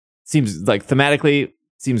 Seems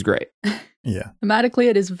great. Yeah. Thematically,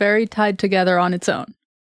 it is very tied together on its own.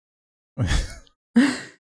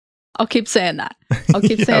 I'll keep saying that. I'll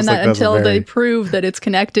keep saying that until they prove that it's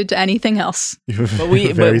connected to anything else.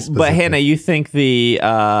 But Hannah, you think these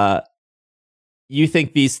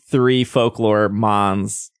 3 folklore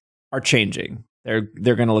mons are changing? They're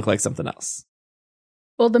going to look like something else.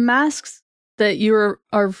 Well, the masks that you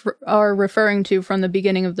are referring to from the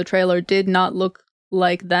beginning of the trailer did not look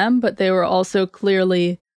like them, but they were also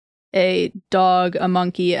clearly a dog, a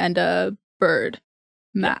monkey, and a bird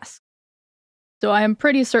mask. So I am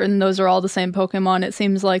pretty certain those are all the same Pokemon. It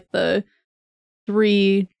seems like the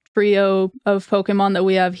 3 trio of Pokemon that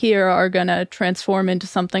we have here are going to transform into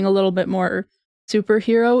something a little bit more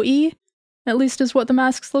superhero-y, at least is what the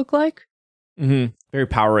masks look like. Mm-hmm.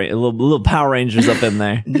 Very a little Power Rangers up in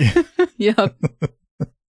there. Yep.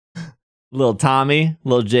 Little Tommy,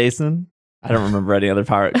 little Jason. I don't remember any other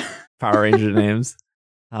Power Ranger names.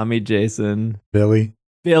 Tommy, Jason, Billy.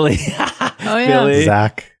 Oh yeah. Billy.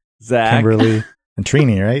 Zach. Kimberly. And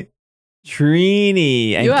Trini, right?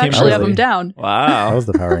 Trini. And you actually Kimberly. have them down. Wow. That was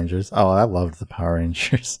the Power Rangers. Oh, I loved the Power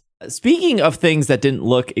Rangers. Speaking of things that didn't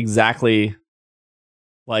look exactly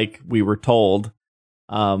like we were told,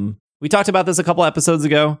 we talked about this a couple episodes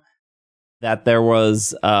ago, that there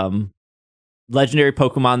was legendary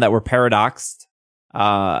Pokemon that were paradoxed.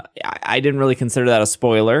 I didn't really consider that a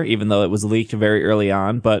spoiler, even though it was leaked very early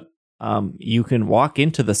on, but you can walk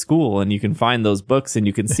into the school and you can find those books and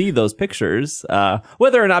you can see those pictures.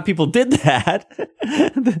 Whether or not people did that,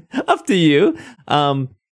 up to you.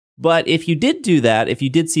 But if you did do that, if you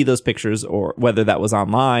did see those pictures, or whether that was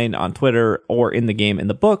online, on Twitter, or in the game, in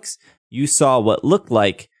the books, you saw what looked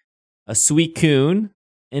like a Suicune,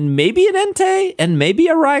 and maybe an Entei and maybe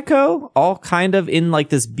a Raikou, all kind of in like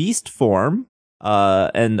this beast form.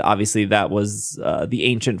 And obviously that was the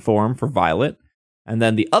ancient form for Violet. And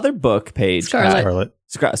then the other book page Scarlet.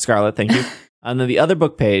 Scarlet, thank you. And then the other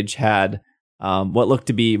book page had what looked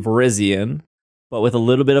to be Virizion, but with a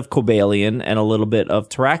little bit of Cobalion and a little bit of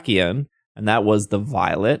Terrakion, and that was the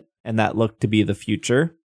Violet, and that looked to be the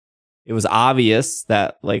future. It was obvious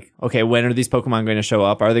that, like, okay, when are these Pokemon going to show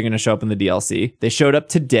up? Are they going to show up in the DLC? They showed up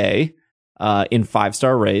today in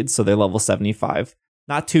 5-star raids, so they're level 75.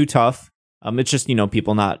 Not too tough. It's just,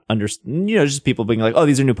 people not just people being like, oh,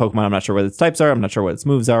 these are new Pokemon. I'm not sure what its types are. I'm not sure what its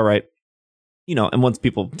moves are, right? And once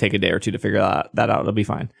people take a day or two to figure that out, it'll be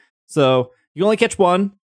fine. So you only catch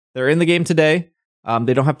one. They're in the game today.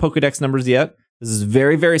 They don't have Pokedex numbers yet. This is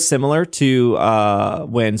very, very similar to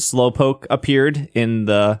when Slowpoke appeared in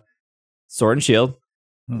the Sword and Shield.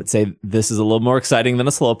 I would say this is a little more exciting than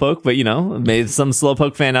a Slowpoke, but maybe some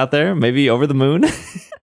Slowpoke fan out there, maybe over the moon.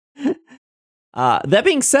 That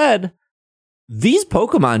being said, these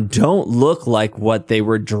Pokemon don't look like what they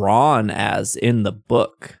were drawn as in the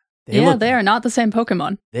book. They are not the same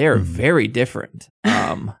Pokemon. They are very different.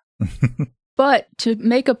 But to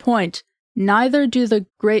make a point, neither do the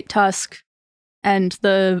Great Tusk and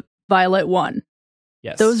the Violet one.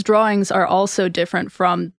 Yes. Those drawings are also different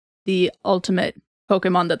from the ultimate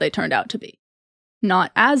Pokemon that they turned out to be.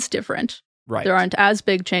 Not as different. Right. There aren't as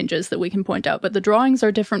big changes that we can point out, but the drawings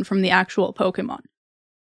are different from the actual Pokemon.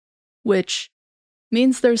 Which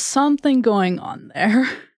means there's something going on there.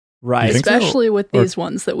 Right. Especially with these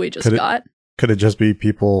ones that we just got. Could it just be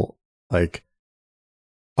people, like,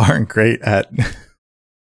 aren't great at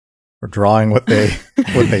or drawing what they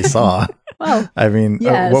saw? Well, I mean,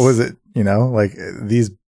 yes. What was it? Like,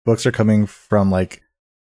 these books are coming from, like,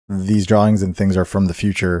 these drawings and things are from the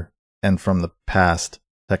future and from the past,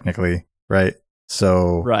 technically, right?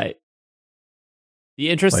 So, right. The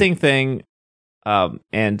interesting thing,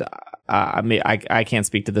 and I can't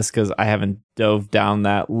speak to this because I haven't dove down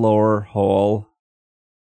that lore hole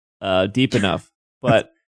deep enough,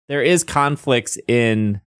 but there is conflicts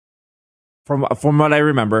from what I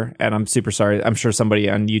remember, and I'm super sorry. I'm sure somebody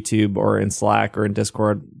on YouTube or in Slack or in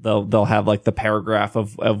Discord, they'll have like the paragraph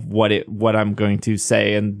of what I'm going to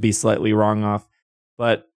say and be slightly wrong off.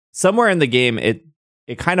 But somewhere in the game, it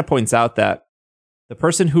kind of points out that the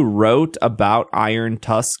person who wrote about Iron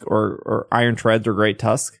Tusk or Iron Treads or Great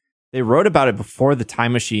Tusk, they wrote about it before the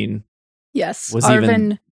Time Machine. Yes, was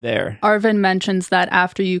even there. Arvin mentions that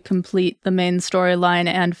after you complete the main storyline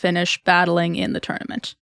and finish battling in the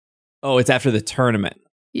tournament. Oh, it's after the tournament.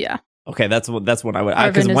 Yeah. Okay, that's what I would.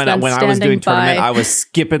 Because when I was doing tournament, I was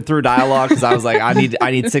skipping through dialogue because I was like, I need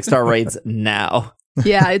 6-star raids now.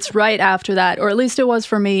 Yeah, it's right after that, or at least it was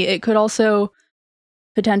for me. It could also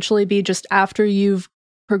potentially be just after you've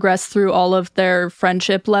progressed through all of their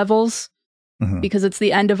friendship levels, because it's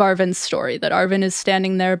the end of Arvin's story that Arvin is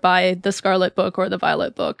standing there by the Scarlet book or the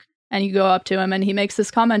Violet book, and you go up to him and he makes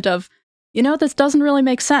this comment of, this doesn't really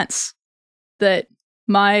make sense. That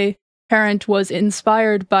my parent was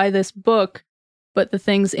inspired by this book, but the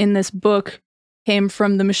things in this book came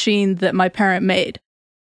from the machine that my parent made.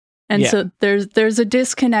 And so there's a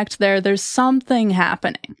disconnect there. There's something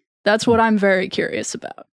happening. That's what I'm very curious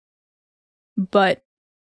about. But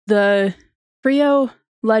the trio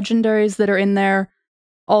legendaries that are in there,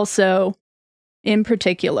 also, in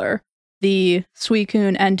particular, the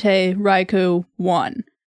Suicune, Entei, Raikou 1,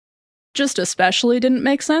 just especially didn't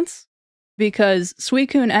make sense. Because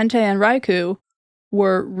Suicune, Entei, and Raikou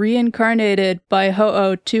were reincarnated by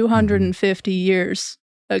Ho-Oh 250 years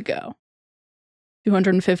ago.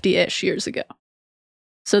 250-ish years ago.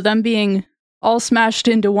 So them being all smashed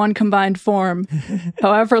into one combined form,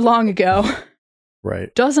 however long ago,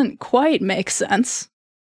 right, doesn't quite make sense.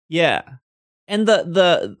 Yeah. And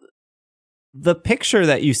the picture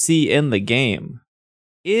that you see in the game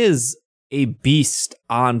is a beast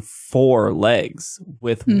on 4 legs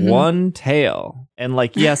with one tail. And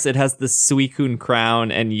yes, it has the Suicune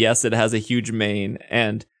crown, and yes, it has a huge mane,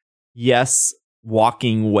 and yes,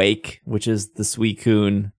 Walking Wake, which is the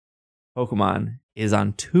Suicune Pokemon, is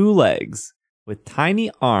on 2 legs with tiny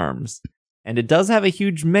arms, and it does have a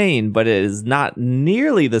huge mane, but it is not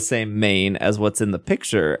nearly the same mane as what's in the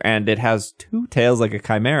picture, and it has 2 tails like a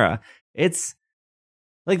chimera. It's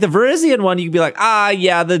like the Virizion one, you could be like,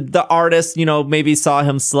 the artist, maybe saw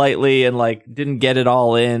him slightly and didn't get it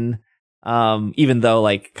all in. Even though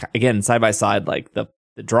again, side by side, the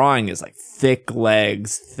drawing is thick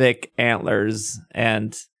legs, thick antlers.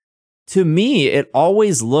 And to me, it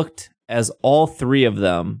always looked as all 3 of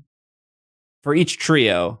them for each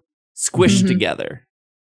trio squished together.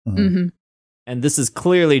 Mm-hmm. And this is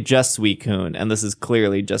clearly just Suicune, and this is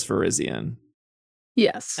clearly just Virizion.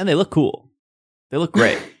 Yes. And they look cool. They look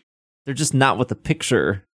great. They're just not what the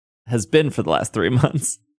picture has been for the last 3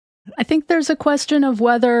 months. I think there's a question of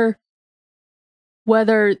whether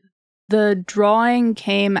the drawing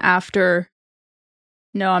came after...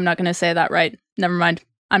 No, I'm not going to say that right. Never mind.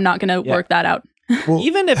 I'm not going to work that out. Well,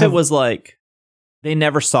 even if it was like they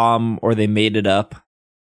never saw him or they made it up.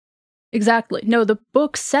 Exactly. No, the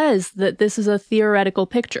book says that this is a theoretical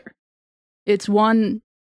picture. It's one...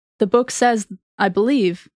 The book says, I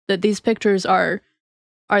believe, that these pictures are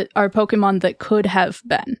Pokemon that could have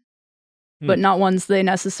been, but not ones they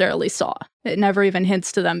necessarily saw. It never even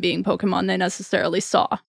hints to them being Pokemon they necessarily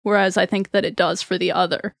saw, whereas I think that it does for the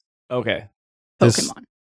other Okay. Pokemon.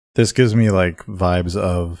 This gives me like vibes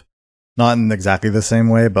of, not in exactly the same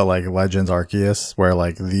way, but like Legends Arceus, where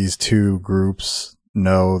like these two groups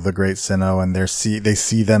know the Great Sinnoh and they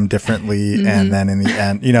see them differently, and then in the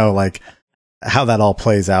end, you know, like how that all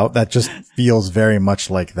plays out, that just feels very much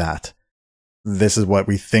like that. This is what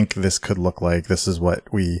we think this could look like. This is what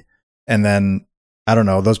and then, I don't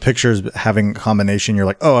know, those pictures having combination, you're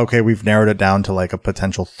like, oh, okay, we've narrowed it down to like a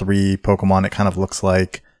potential 3 Pokemon it kind of looks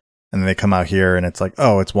like. And then they come out here and it's like,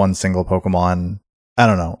 oh, it's one single Pokemon. I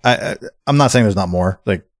don't know. I'm not saying there's not more.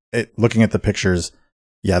 Like, looking at the pictures,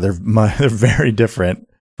 yeah, they're very different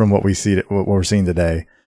from what we're seeing today.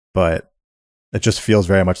 But it just feels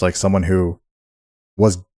very much like someone who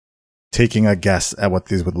was taking a guess at what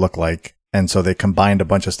these would look like. And so they combined a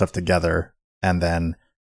bunch of stuff together, and then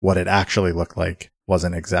what it actually looked like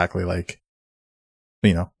wasn't exactly like,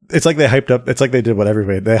 you know, it's like they did what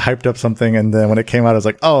everybody, they hyped up something, and then when it came out, it was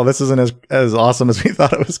like, oh, this isn't as awesome as we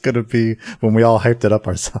thought it was going to be when we all hyped it up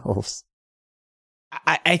ourselves.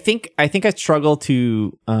 I think I struggle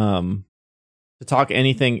to talk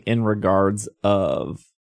anything in regards of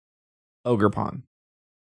Ogerpon,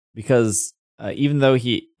 because even though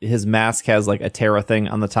his mask has like a Terra thing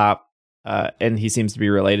on the top, and he seems to be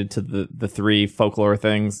related to the 3 folklore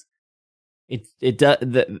things, it does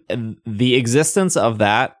the existence of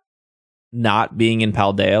that not being in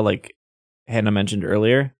Paldea, like Hannah mentioned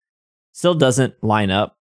earlier, still doesn't line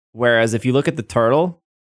up. Whereas if you look at the turtle,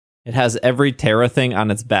 it has every Terra thing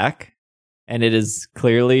on its back, and it is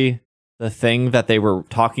clearly the thing that they were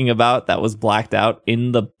talking about that was blacked out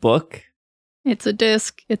in the book. It's a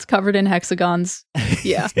disc. It's covered in hexagons.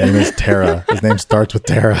 Yeah. His name is Terra. His name starts with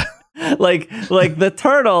Terra. like the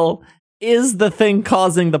turtle is the thing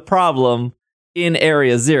causing the problem in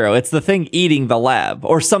Area 0. It's the thing eating the lab,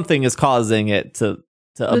 or something is causing it to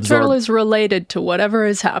absorb. The turtle is related to whatever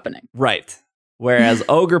is happening. Right. Whereas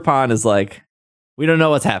Ogerpon is like, we don't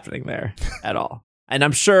know what's happening there at all. And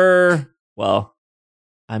I'm sure a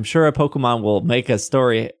Pokemon will make a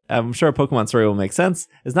story. I'm sure a Pokemon story will make sense.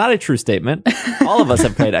 It's not a true statement. All of us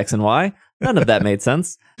have played X and Y. None of that made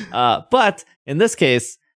sense. But in this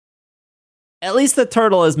case, at least the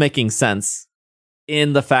turtle is making sense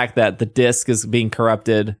in the fact that the disc is being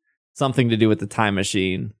corrupted, something to do with the time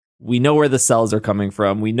machine. We know where the cells are coming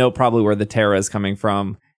from. We know probably where the Terra is coming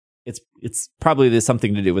from. It's probably there's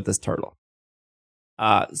something to do with this turtle.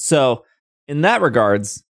 So in that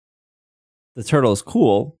regards, the turtle is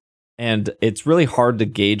cool, and it's really hard to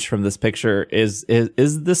gauge from this picture. Is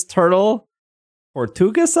this turtle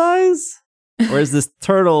Tortuga size, or is this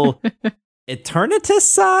turtle Eternatus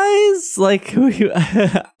size? Like,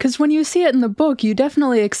 because when you see it in the book, you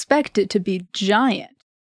definitely expect it to be giant.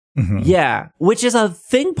 Mm-hmm. Yeah, which is a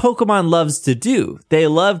thing Pokemon loves to do. They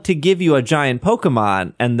love to give you a giant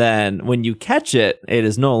Pokemon, and then when you catch it, it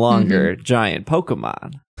is no longer giant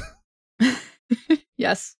Pokemon.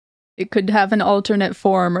 Yes. It could have an alternate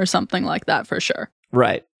form or something like that for sure.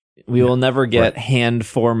 Right. We will never get hand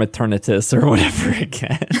form Eternatus or whatever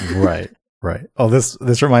again. Right. Oh,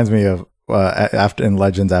 this reminds me of after in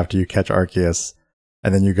Legends, after you catch Arceus,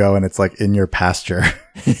 and then you go and it's like in your pasture.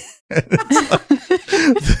 This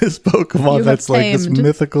Pokemon that's like this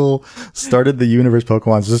mythical started the universe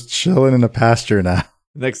Pokemon's just chilling in a pasture now.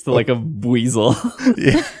 Next to like a weasel.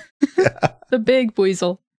 Yeah. The big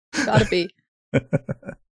weasel. Gotta be.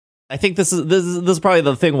 I think this is probably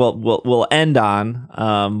the thing we'll end on.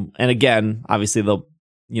 And again, obviously there'll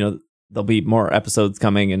be more episodes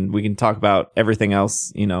coming, and we can talk about everything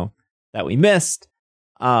else, that we missed.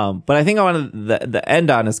 But I think I wanted the end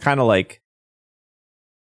on is kind of like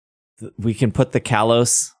we can put the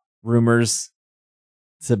Kalos rumors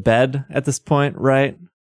to bed at this point, right?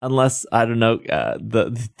 Unless, I don't know,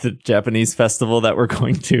 the Japanese festival that we're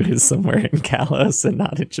going to is somewhere in Kalos and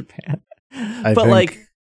not in Japan. I think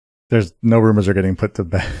there's no rumors are getting put to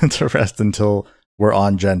bed to rest until we're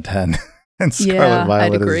on Gen 10 and Scarlet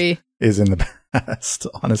Violet is in the past,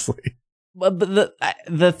 honestly. But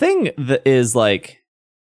the thing that is like,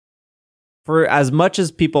 for as much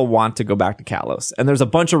as people want to go back to Kalos, and there's a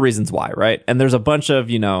bunch of reasons why, right? And there's a bunch of,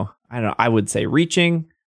 I don't know, I would say reaching.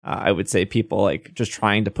 I would say people like just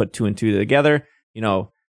trying to put two and two together.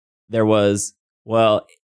 There was, well,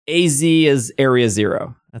 AZ is Area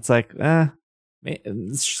Zero. That's like,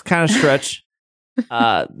 it's just kind of stretch.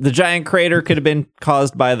 The giant crater could have been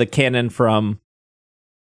caused by the cannon from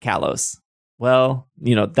Kalos. Well,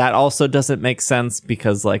 that also doesn't make sense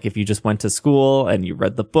because, like, if you just went to school and you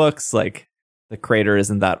read the books, like, the crater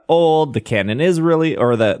isn't that old. The cannon is really,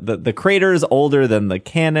 or the crater is older than the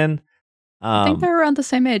cannon. I think they're around the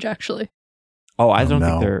same age, actually. Oh, I don't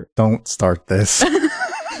think they're. Don't start this.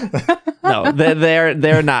 No,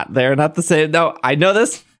 they're not. They're not the same. No, I know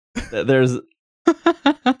this. They're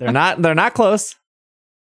not close.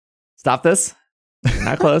 Stop this. They're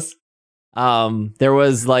not close. There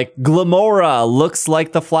was like Glamora looks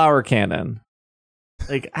like the flower cannon.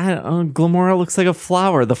 Like, I don't know, Glamora looks like a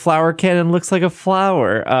flower. The flower cannon looks like a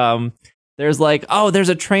flower. There's like, there's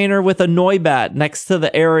a trainer with a Noibat next to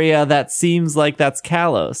the area that seems like that's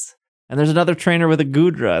Kalos. And there's another trainer with a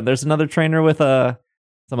Gudra. There's another trainer with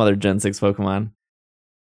some other Gen 6 Pokemon.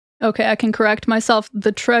 Okay, I can correct myself.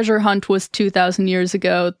 The treasure hunt was 2,000 years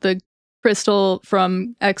ago. The crystal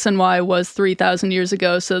from X and Y was 3,000 years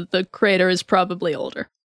ago, so the crater is probably older.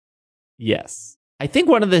 Yes. I think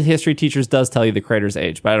one of the history teachers does tell you the crater's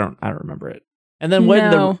age, but I don't remember it. And then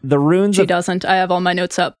when the runes she doesn't. I have all my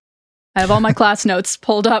notes up. I have all my class notes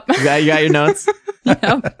pulled up. You got your notes?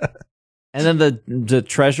 Yep. And then the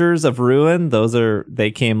treasures of Ruin,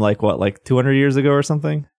 they came like 200 years ago or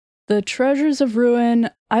something? The treasures of Ruin,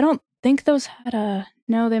 I don't think those had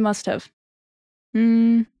no, they must have.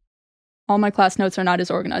 All my class notes are not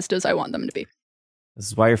as organized as I want them to be. This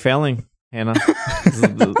is why you're failing, Hannah.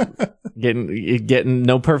 Getting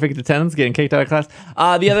no perfect attendance, getting kicked out of class.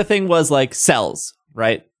 The other thing was like cells,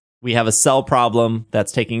 right? We have a cell problem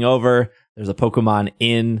that's taking over. There's a Pokemon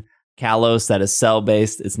in Kalos that is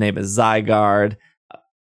cell-based. Its name is Zygarde.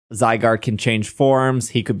 Zygarde can change forms.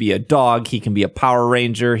 He could be a dog. He can be a Power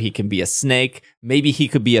Ranger. He can be a snake. Maybe he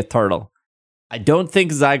could be a turtle. I don't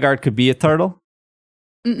think Zygarde could be a turtle.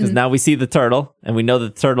 Because now we see the turtle, and we know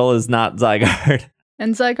the turtle is not Zygarde.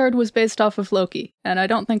 And Zygarde was based off of Loki, and I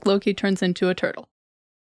don't think Loki turns into a turtle.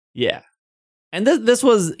 Yeah. And this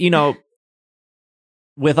was,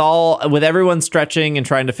 with everyone stretching and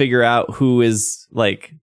trying to figure out who is,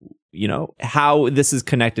 like, how this is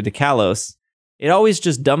connected to Kalos, it always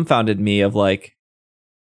just dumbfounded me of, like,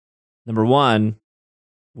 number one,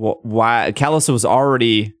 why Kalos was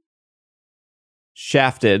already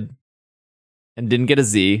shafted and didn't get a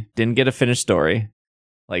Z, didn't get a finished story.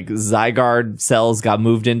 Like, Zygarde cells got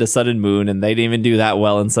moved into Sun and Moon, and they didn't even do that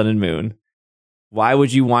well in Sun and Moon. Why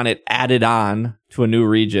would you want it added on to a new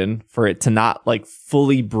region for it to not, like,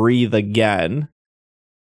 fully breathe again?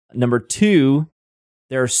 Number two,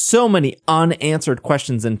 there are so many unanswered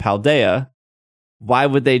questions in Paldea. Why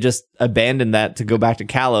would they just abandon that to go back to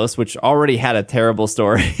Kalos, which already had a terrible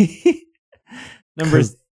story?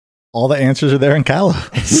 All the answers are there in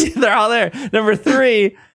Kalos. They're all there. Number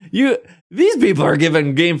three, these people are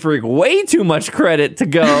giving Game Freak way too much credit to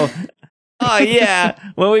go, oh yeah,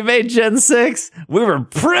 when we made Gen 6, we were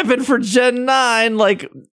prepping for Gen 9. Like,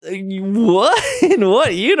 what? In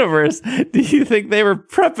what universe do you think they were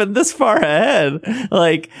prepping this far ahead?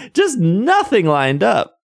 Like, just nothing lined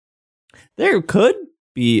up. There could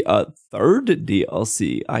be a third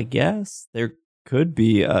DLC, I guess. There could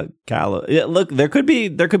be a Kalos. Look, there could be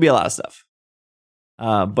a lot of stuff.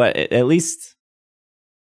 But at least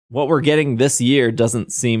what we're getting this year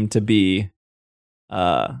doesn't seem to be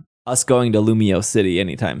us going to Lumio City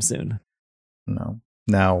anytime soon. No.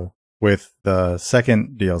 Now, with the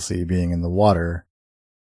second DLC being in the water,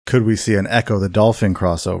 could we see an Echo the Dolphin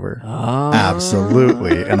crossover? Oh.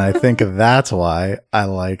 Absolutely. And I think that's why I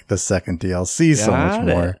like the second DLC so much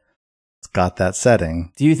more. It's got that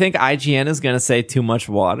setting. Do you think IGN is going to say too much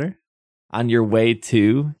water on your way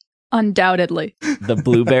to Undoubtedly the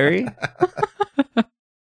Blueberry?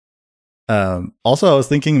 Also, I was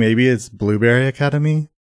thinking maybe it's Blueberry Academy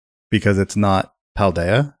because it's not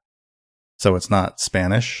Paldea, so it's not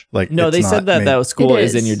Spanish. Like, no, they said that school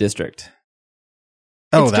is in your district.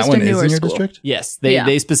 Oh, it's that just one a is newer in your school. district? Yes,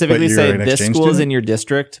 they specifically But say you're an this exchange school is student? in your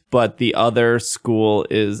district, but the other school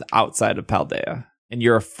is outside of Paldea, and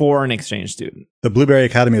you're a foreign exchange student. The Blueberry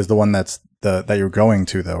Academy is the one that you're going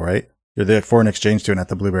to, though, right? You're the foreign exchange student at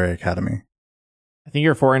the Blueberry Academy. I think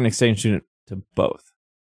you're a foreign exchange student to both.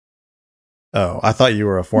 Oh, I thought you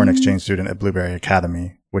were a foreign exchange student at Blueberry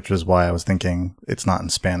Academy, which was why I was thinking it's not in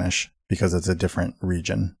Spanish because it's a different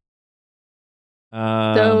region.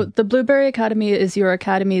 So the Blueberry Academy is your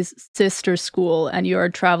academy's sister school, and you are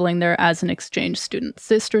traveling there as an exchange student.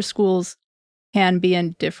 Sister schools can be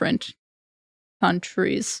in different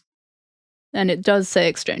countries, and it does say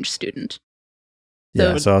exchange student.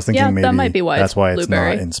 So, so I was thinking maybe that might be why that's why it's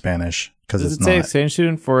Blueberry. not in Spanish because Does it's it say not. exchange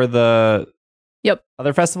student for the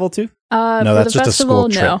other festival too? No, for that's the just festival,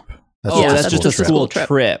 a school trip. That's just a school trip.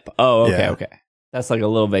 trip. Oh, okay, Yeah. okay. That's like a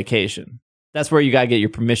little vacation. That's where you gotta get your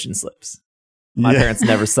permission slips. My Yeah. parents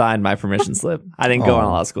never signed my permission slip. I didn't go on a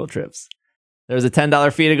Aw. lot of school trips. There was a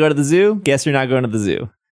 $10 fee to go to the zoo. Guess you're not going to the zoo.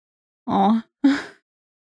 Aw.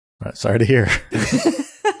 Right, sorry to hear.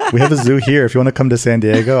 We have a zoo here. If you want to come to San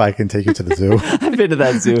Diego, I can take you to the zoo. I've been to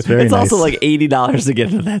that zoo. It's very also nice. like $80 to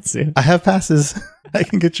get into that zoo. I have passes. I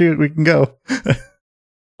can get you. We can go.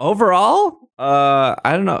 Overall, I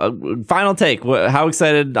don't know. Final take. How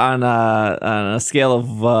excited on a scale of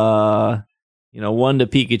 1 to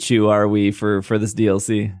Pikachu are we for this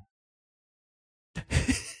DLC?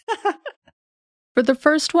 For the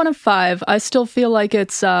first one of 5, I still feel like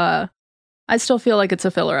it's a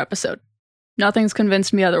filler episode. Nothing's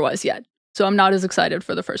convinced me otherwise yet, so I'm not as excited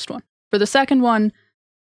for the first one. For the second one,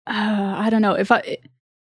 I don't know. It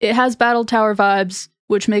has Battle Tower vibes,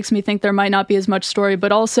 which makes me think there might not be as much story,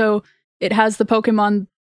 but also it has the Pokemon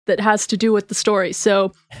that has to do with the story.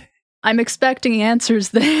 So I'm expecting answers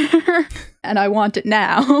there, and I want it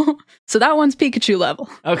now. So that one's Pikachu level.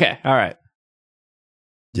 Okay, all right.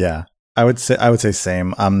 Yeah, I would say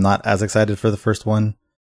same. I'm not as excited for the first one,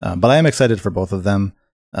 but I am excited for both of them.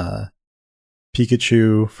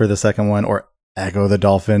 Pikachu for the second one, or Eggo the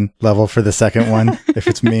Dolphin level for the second one, if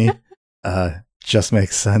it's me, just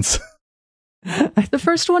makes sense. The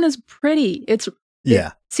first one is pretty. It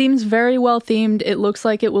seems very well themed. It looks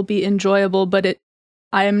like it will be enjoyable, but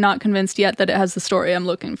I am not convinced yet that it has the story I'm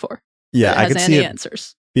looking for. Yeah, I has could see any it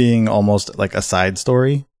answers. being almost like a side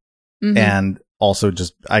story, Mhm. and also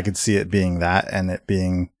just I could see it being that, and it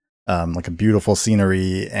being like a beautiful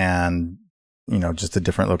scenery, and just a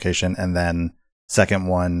different location. And then second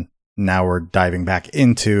one, now we're diving back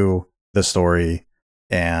into the story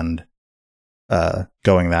and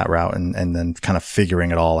going that route, and then kind of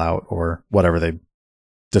figuring it all out, or whatever they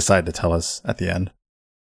decide to tell us at the end.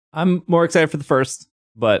 I'm more excited for the first,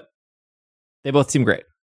 but they both seem great.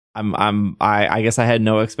 I guess I had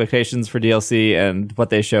no expectations for DLC, and what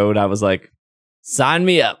they showed, I was like, sign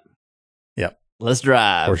me up. Yep. Let's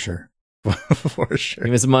drive. For sure. For sure.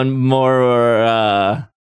 Give me some more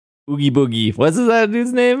Oogie Boogie. What's that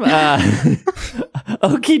dude's name? Okie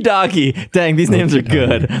Dokie. Dang, these names are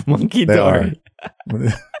good. Monkey They Dory.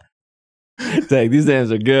 Dang, these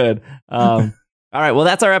names are good. All right, well,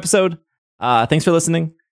 that's our episode. Thanks for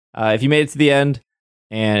listening. If you made it to the end,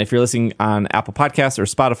 and if you're listening on Apple Podcasts or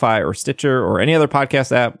Spotify or Stitcher or any other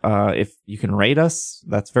podcast app, if you can rate us,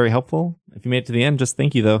 that's very helpful. If you made it to the end, just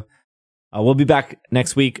thank you, though. We'll be back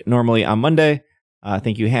next week, normally on Monday.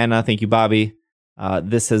 Thank you, Hannah. Thank you, Bobby.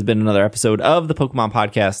 This has been another episode of the Pokemon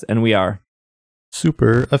Podcast, and we are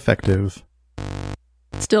super effective.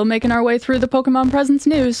 Still making our way through the Pokemon Presence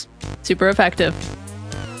news. Super effective.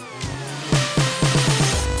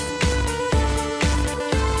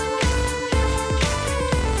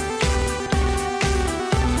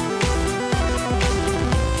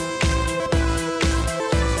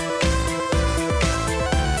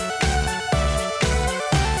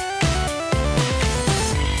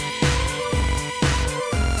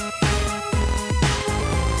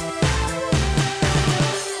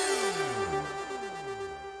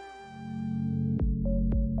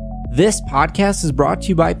 This podcast is brought to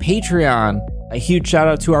you by Patreon. A huge shout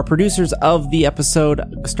out to our producers of the episode,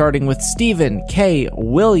 starting with Stephen, Kay,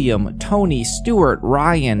 William, Tony, Stuart,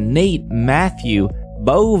 Ryan, Nate, Matthew,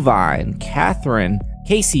 Bovine, Catherine,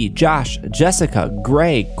 Casey, Josh, Jessica,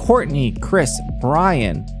 Gray, Courtney, Chris,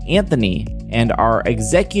 Brian, Anthony, and our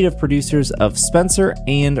executive producers of Spencer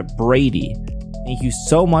and Brady. Thank you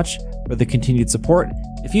so much for the continued support.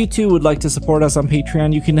 If you too would like to support us on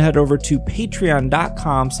Patreon, you can head over to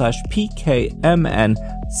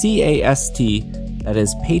patreon.com/PKMNCAST. That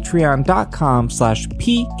is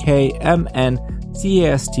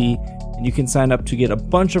patreon.com/PKMNCAST. And you can sign up to get a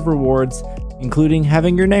bunch of rewards, including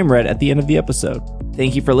having your name read at the end of the episode.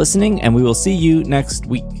 Thank you for listening, and we will see you next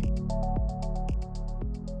week.